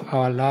of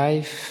our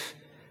life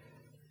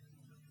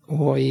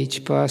or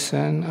each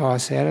person,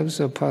 ourselves,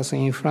 or person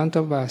in front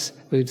of us.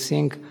 We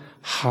think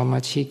how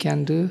much he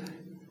can do,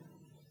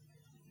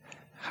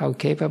 how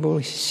capable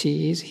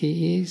he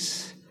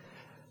is,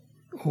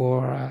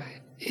 or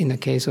in the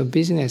case of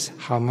business,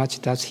 how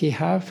much does he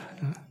have?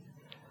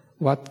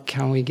 What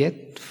can we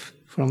get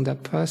from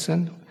that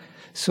person?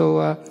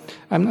 So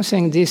I'm not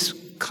saying this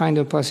kind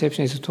of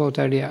perception is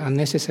totally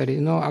unnecessary.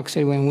 No,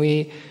 actually, when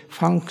we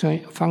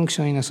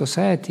function in a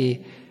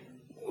society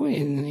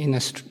in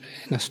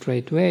a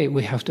straight way,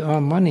 we have to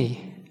earn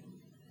money.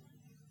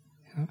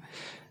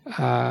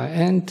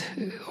 And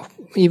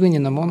even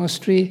in a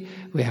monastery,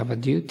 we have a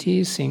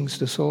duty, things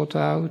to sort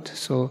out.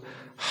 So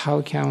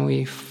how can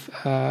we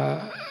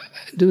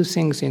do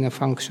things in a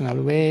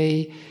functional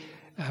way,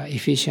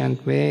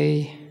 efficient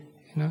way?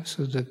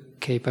 So the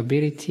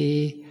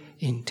capability,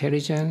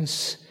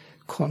 intelligence,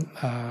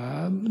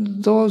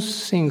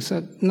 those things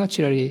are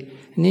naturally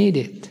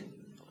needed.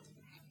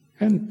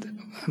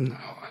 And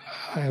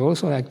I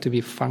also like to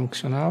be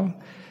functional,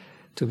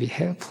 to be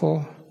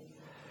helpful.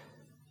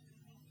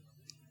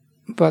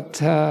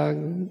 But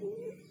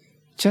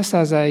just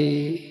as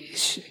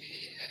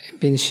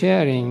been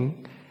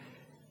sharing,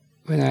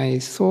 when I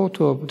thought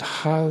of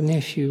how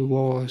nephew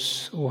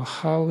was, or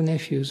how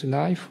nephew's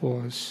life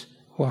was,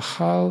 or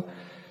how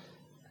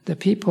the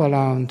people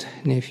around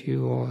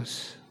nephew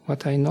was,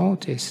 what I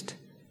noticed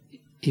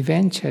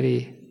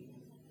eventually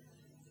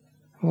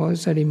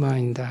was a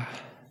reminder.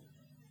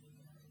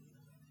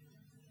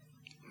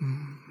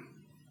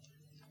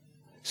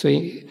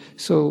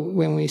 So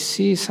when we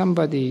see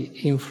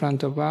somebody in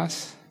front of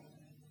us,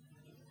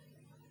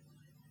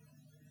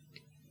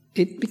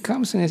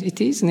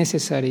 it is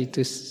necessary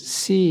to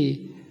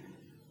see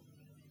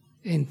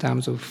in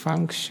terms of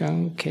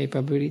function,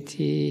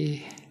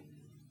 capability,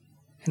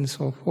 and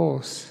so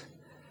forth.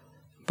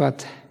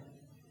 But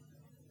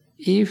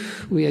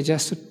if we are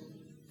just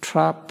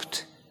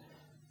trapped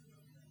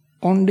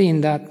only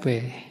in that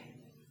way,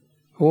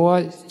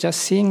 or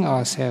just seeing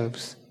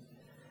ourselves,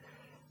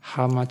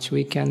 how much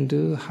we can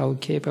do, how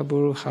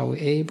capable, how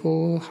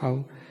able,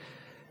 how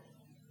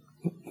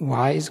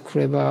wise,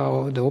 clever,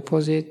 or the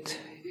opposite,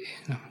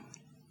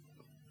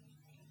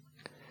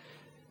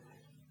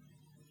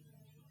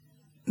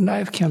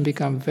 life can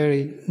become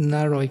very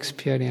narrow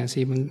experience,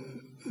 even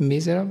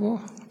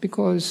miserable,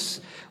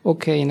 because,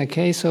 in the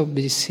case of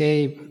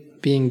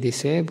being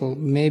disabled,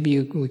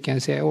 maybe we can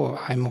say,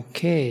 I'm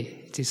okay,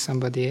 it is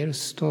somebody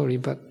else's story,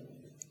 but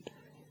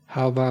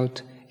how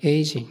about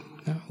aging?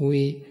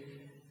 We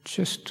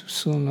just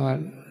sooner or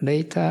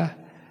later,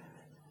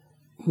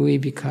 we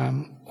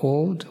become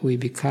old, we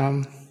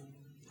become,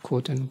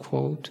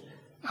 quote-unquote,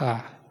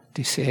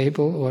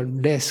 disabled or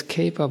less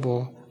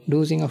capable,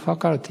 losing our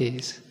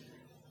faculties,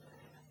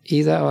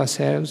 either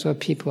ourselves or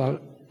people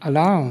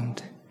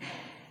around.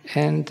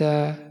 And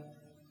to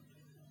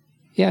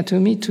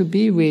me, to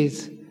be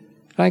with,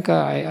 I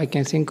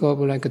can think of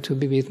to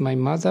be with my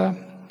mother.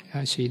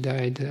 She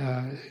died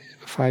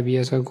 5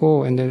 years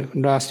ago, and the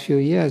last few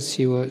years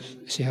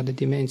she had a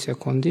dementia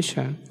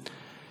condition.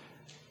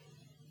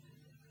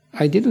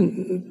 I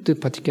didn't do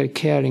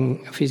particularly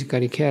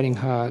physically caring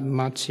her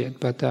much yet,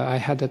 but I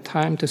had the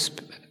time to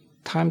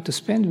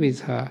spend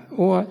with her,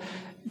 or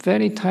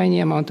very tiny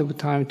amount of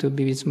time to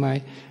be with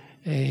my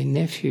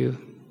nephew.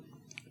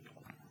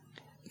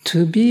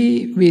 To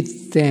be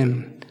with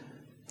them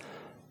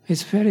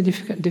is very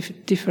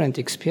different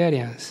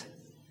experience.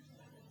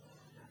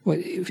 Well,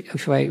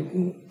 if I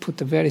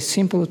put a very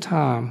simple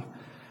term,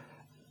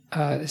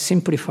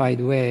 simplified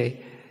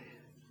way,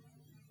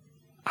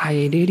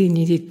 I really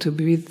needed to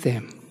be with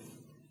them.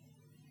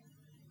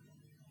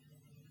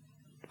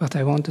 What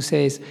I want to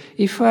say is,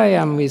 if I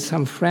am with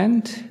some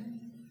friend,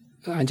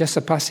 I'm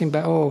just passing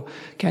by,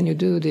 can you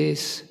do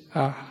this?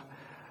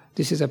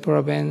 This is a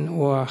problem,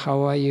 or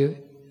how are you?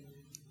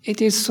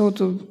 It is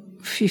sort of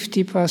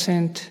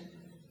 50%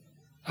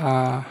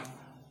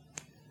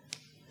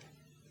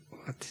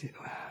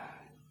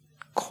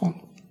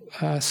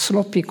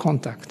 sloppy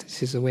contact.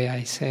 This is the way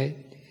I say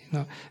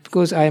it,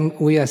 because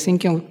we are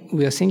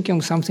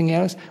thinking something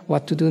else,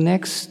 what to do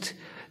next.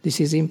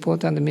 This is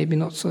important, maybe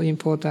not so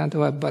important,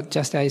 but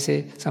just I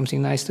say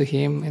something nice to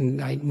him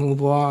and I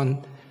move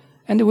on.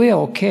 And we are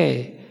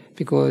okay,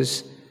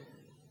 because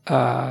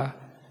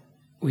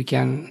we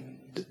can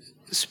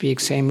speak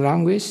same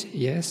language,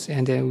 yes,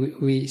 and then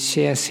we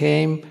share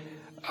same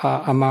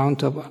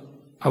amount of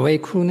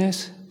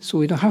wakefulness, so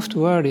we don't have to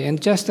worry.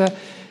 And just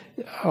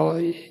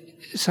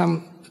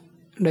some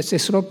let's say,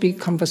 sloppy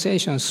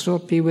conversation,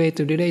 sloppy way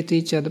to relate to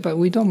each other, but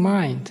we don't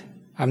mind.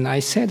 I mean, I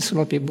said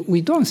sloppy, but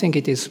we don't think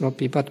it is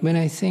sloppy, but when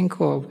I think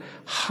of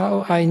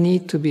how I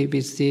need to be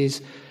with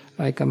this,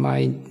 like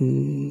my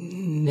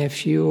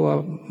nephew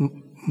or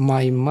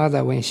my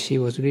mother when she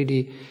was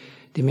really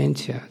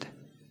dementia,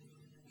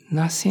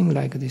 nothing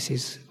like this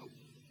is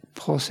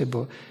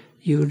possible.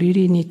 You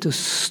really need to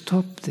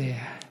stop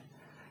there,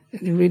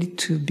 really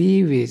to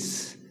be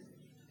with.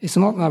 It's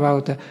not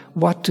about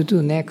what to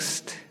do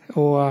next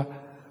or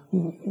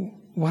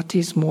what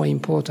is more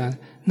important.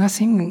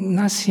 Nothing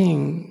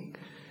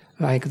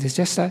like this.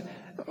 Just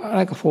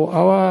like for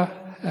our,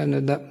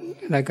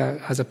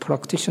 as a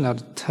practitioner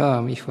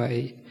term, if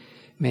I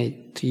may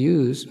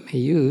use,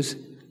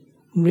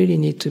 really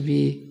need to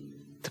be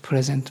the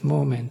present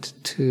moment,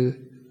 to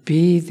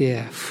be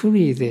there,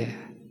 fully there.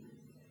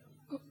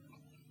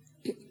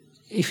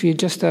 If you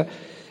just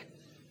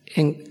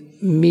in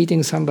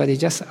meeting somebody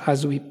just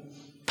as we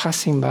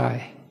passing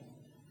by,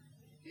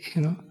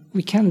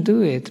 we can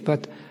do it,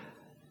 but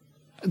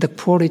the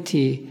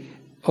quality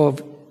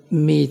of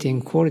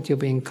meeting, quality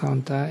of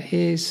encounter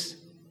is,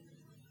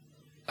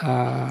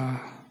 I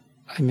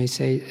may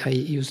say, I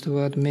use the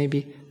word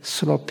maybe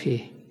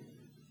sloppy.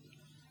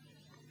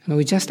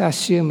 We just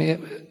assume we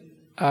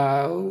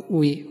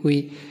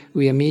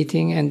are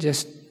meeting and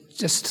just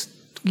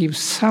give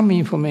some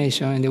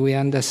information and we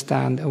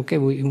understand, okay,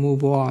 we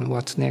move on,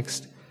 what's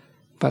next.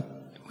 But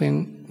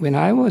when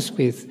I was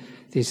with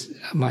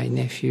my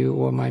nephew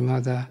or my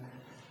mother,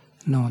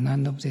 no,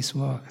 none of this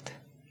worked.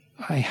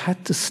 I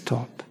had to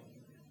stop.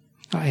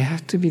 I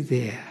had to be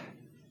there.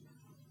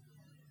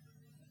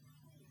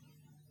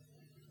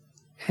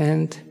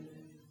 And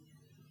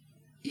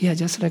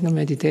just like a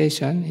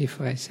meditation, if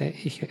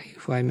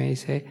I may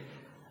say,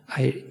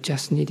 I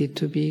just needed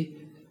to be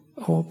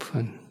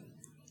open.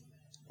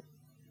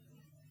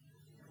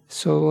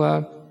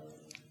 So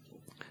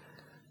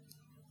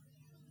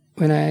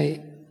when I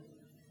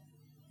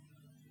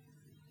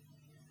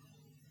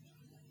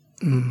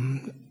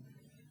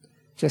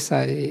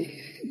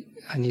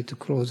need to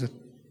close the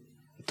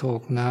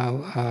talk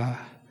now.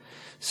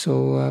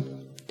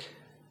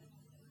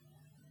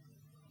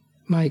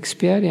 My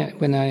experience,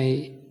 when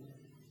I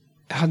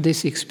had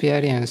this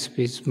experience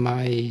with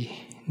my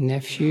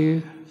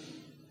nephew,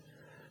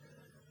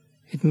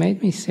 it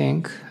made me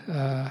think,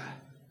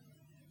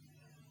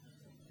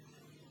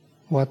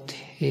 what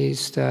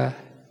is the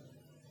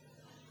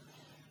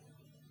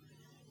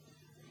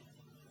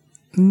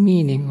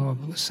meaning of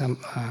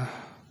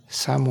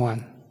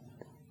someone's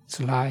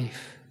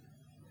life?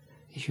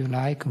 If you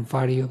like,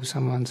 value of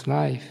someone's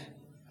life.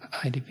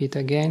 I repeat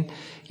again,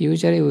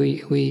 usually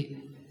we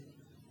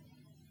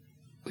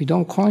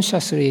don't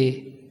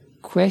consciously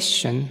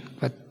question,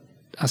 but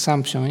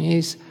assumption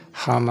is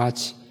how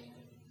much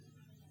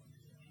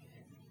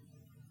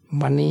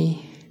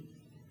money,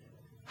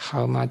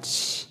 how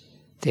much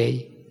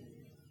they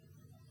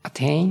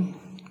attain,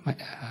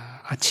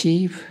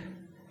 achieve,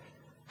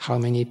 how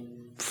many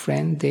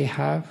friends they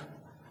have,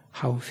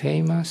 how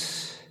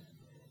famous.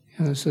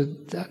 So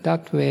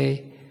that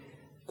way,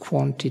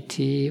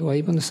 quantity or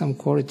even some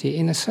quality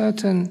in a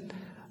certain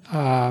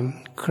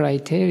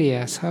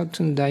criteria,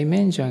 certain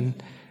dimension,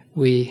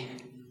 we,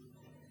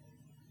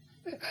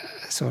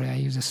 sorry, I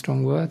use a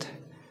strong word,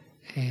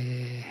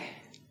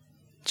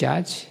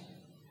 judge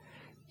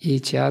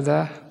each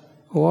other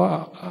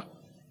or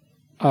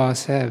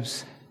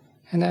ourselves.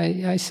 And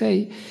I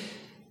say,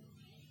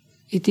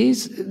 it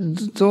is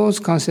those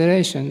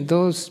considerations,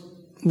 those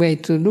way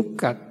to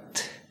look at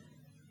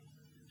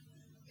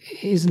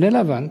is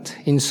relevant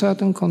in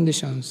certain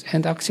conditions,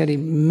 and actually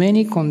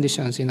many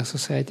conditions in a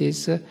society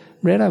is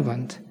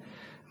relevant.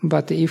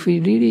 But if we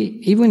really,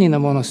 even in a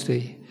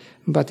monastery,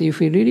 but if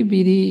we really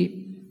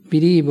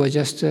believe or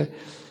just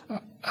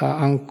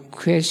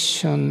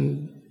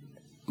unquestioned,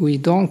 we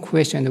don't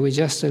question, we're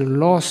just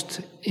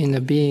lost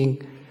in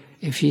being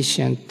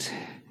efficient,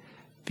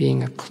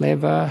 being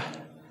clever,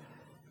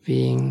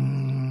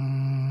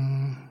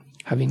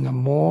 having a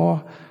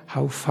more,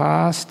 how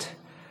fast,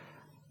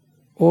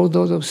 all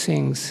those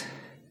things,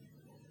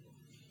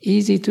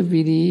 easy to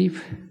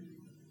believe,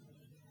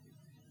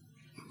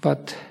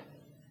 but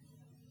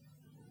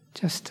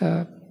just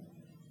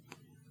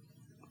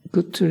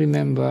good to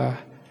remember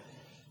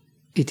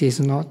it is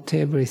not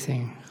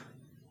everything.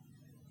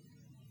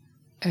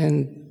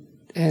 And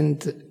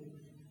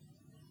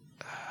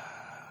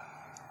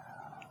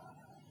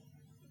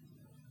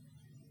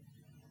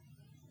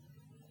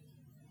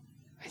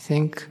I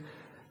think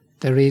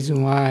the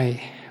reason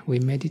why we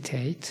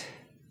meditate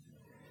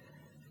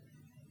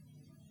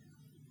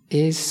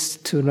is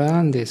to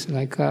learn this,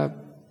 like a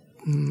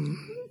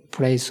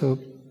place of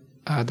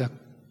the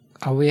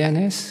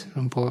awareness.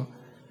 Rampo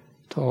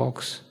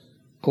talks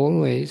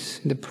always,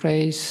 the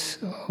place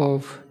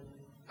of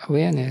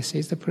awareness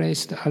is the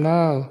place to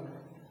allow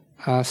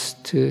us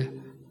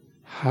to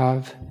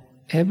have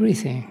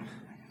everything.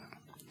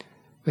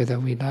 Whether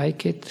we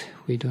like it,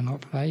 we do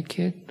not like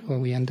it, or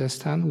we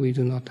understand, we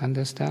do not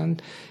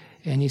understand.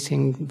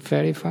 anything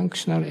very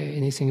functional,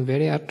 anything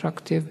very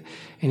attractive,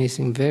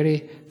 anything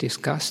very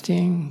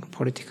disgusting,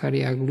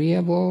 politically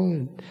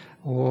agreeable,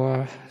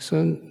 or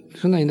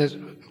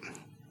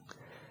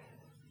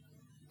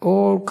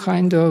all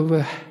kind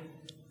of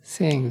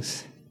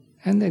things.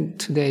 And then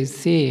today's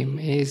theme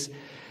is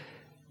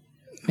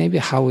maybe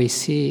how we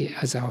see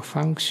as our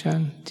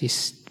function,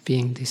 this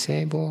being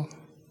disabled,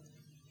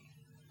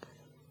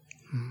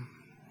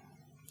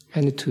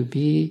 and to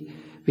be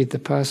with the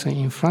person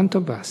in front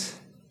of us.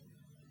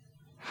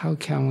 How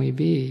can we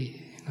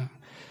be?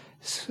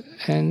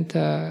 And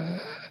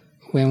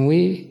when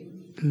we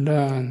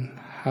learn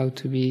how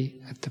to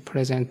be at the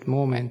present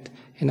moment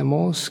in a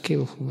more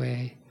skillful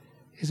way,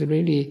 is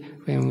really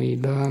when we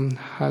learn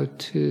how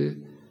to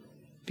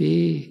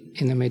be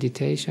in a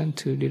meditation,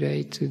 to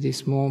relate to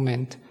this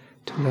moment,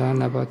 to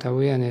learn about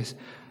awareness.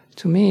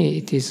 To me,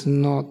 it is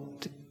not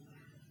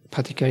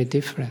particularly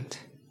different.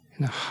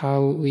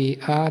 How we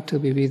are to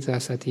be with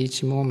us at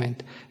each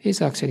moment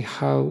is actually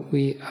how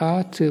we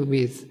are to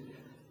be with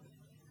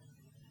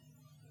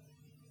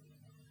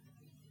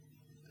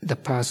the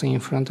person in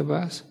front of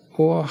us,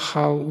 or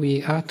how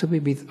we are to be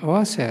with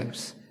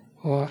ourselves,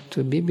 or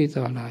to be with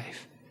our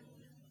life.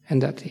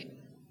 And that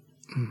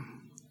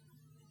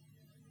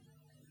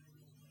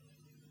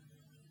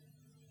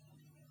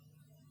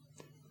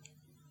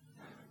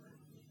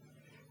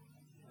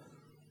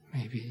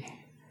maybe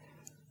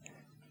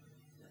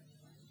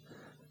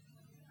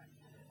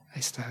I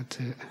start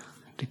to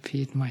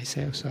repeat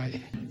myself, so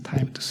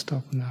time to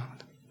stop now.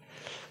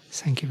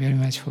 Thank you very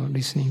much for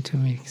listening to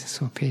me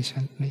so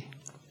patiently.